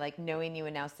finally like knowing you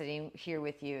and now sitting here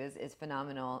with you is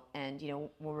phenomenal. And when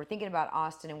we're thinking about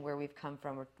Austin and where we've come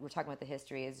from, we're talking about the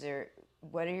history.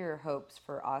 What are your hopes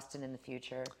for Austin in the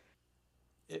future?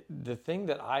 The thing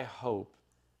that I hope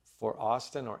for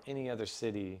Austin or any other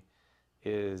city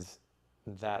is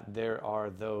that there are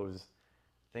those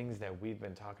things that we've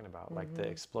been talking about, like the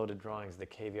exploded drawings, the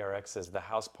KVRXs, the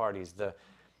house parties,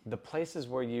 the places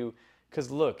where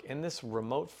because look, in this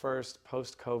remote first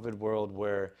post-COVID world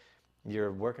where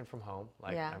you're working from home,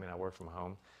 I work from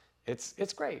home,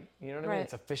 it's great, you know what I mean?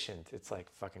 It's efficient, it's like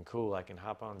fucking cool, I can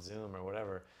hop on Zoom or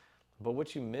whatever. But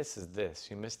what you miss is this,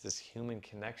 you miss this human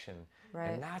connection.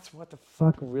 Right. And that's what the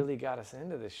fuck really got us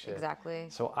into this shit. Exactly.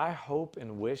 So I hope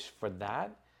and wish for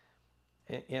that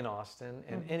in Austin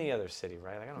and any other city,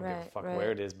 right? Like I don't give a fuck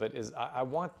where it is, but I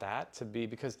want that to be,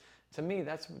 because to me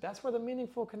that's where the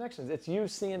meaningful connections. It's you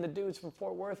seeing the dudes from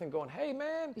Fort Worth and going, hey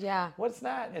man, what's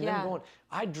that? And then going,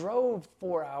 I drove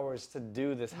 4 hours to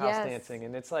do this house dancing,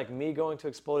 and it's like me going to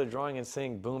Exploded Drawing and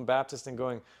seeing Boom Baptist and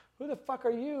going, who the fuck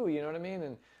are you? You know what I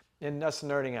mean? And us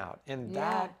nerding out, and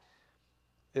that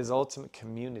is ultimate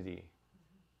community.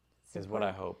 Is what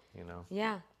I hope,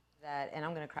 Yeah. That, and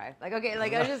I'm gonna cry. Like, okay,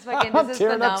 like I just fucking, this is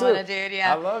phenomenal, dude.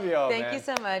 Yeah. I love y'all, Thank you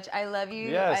so much. I love you.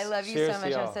 Yes, I love you so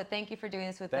much. So thank you for doing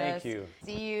this with us. Thank you.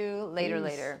 See you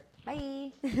later.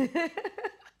 Bye.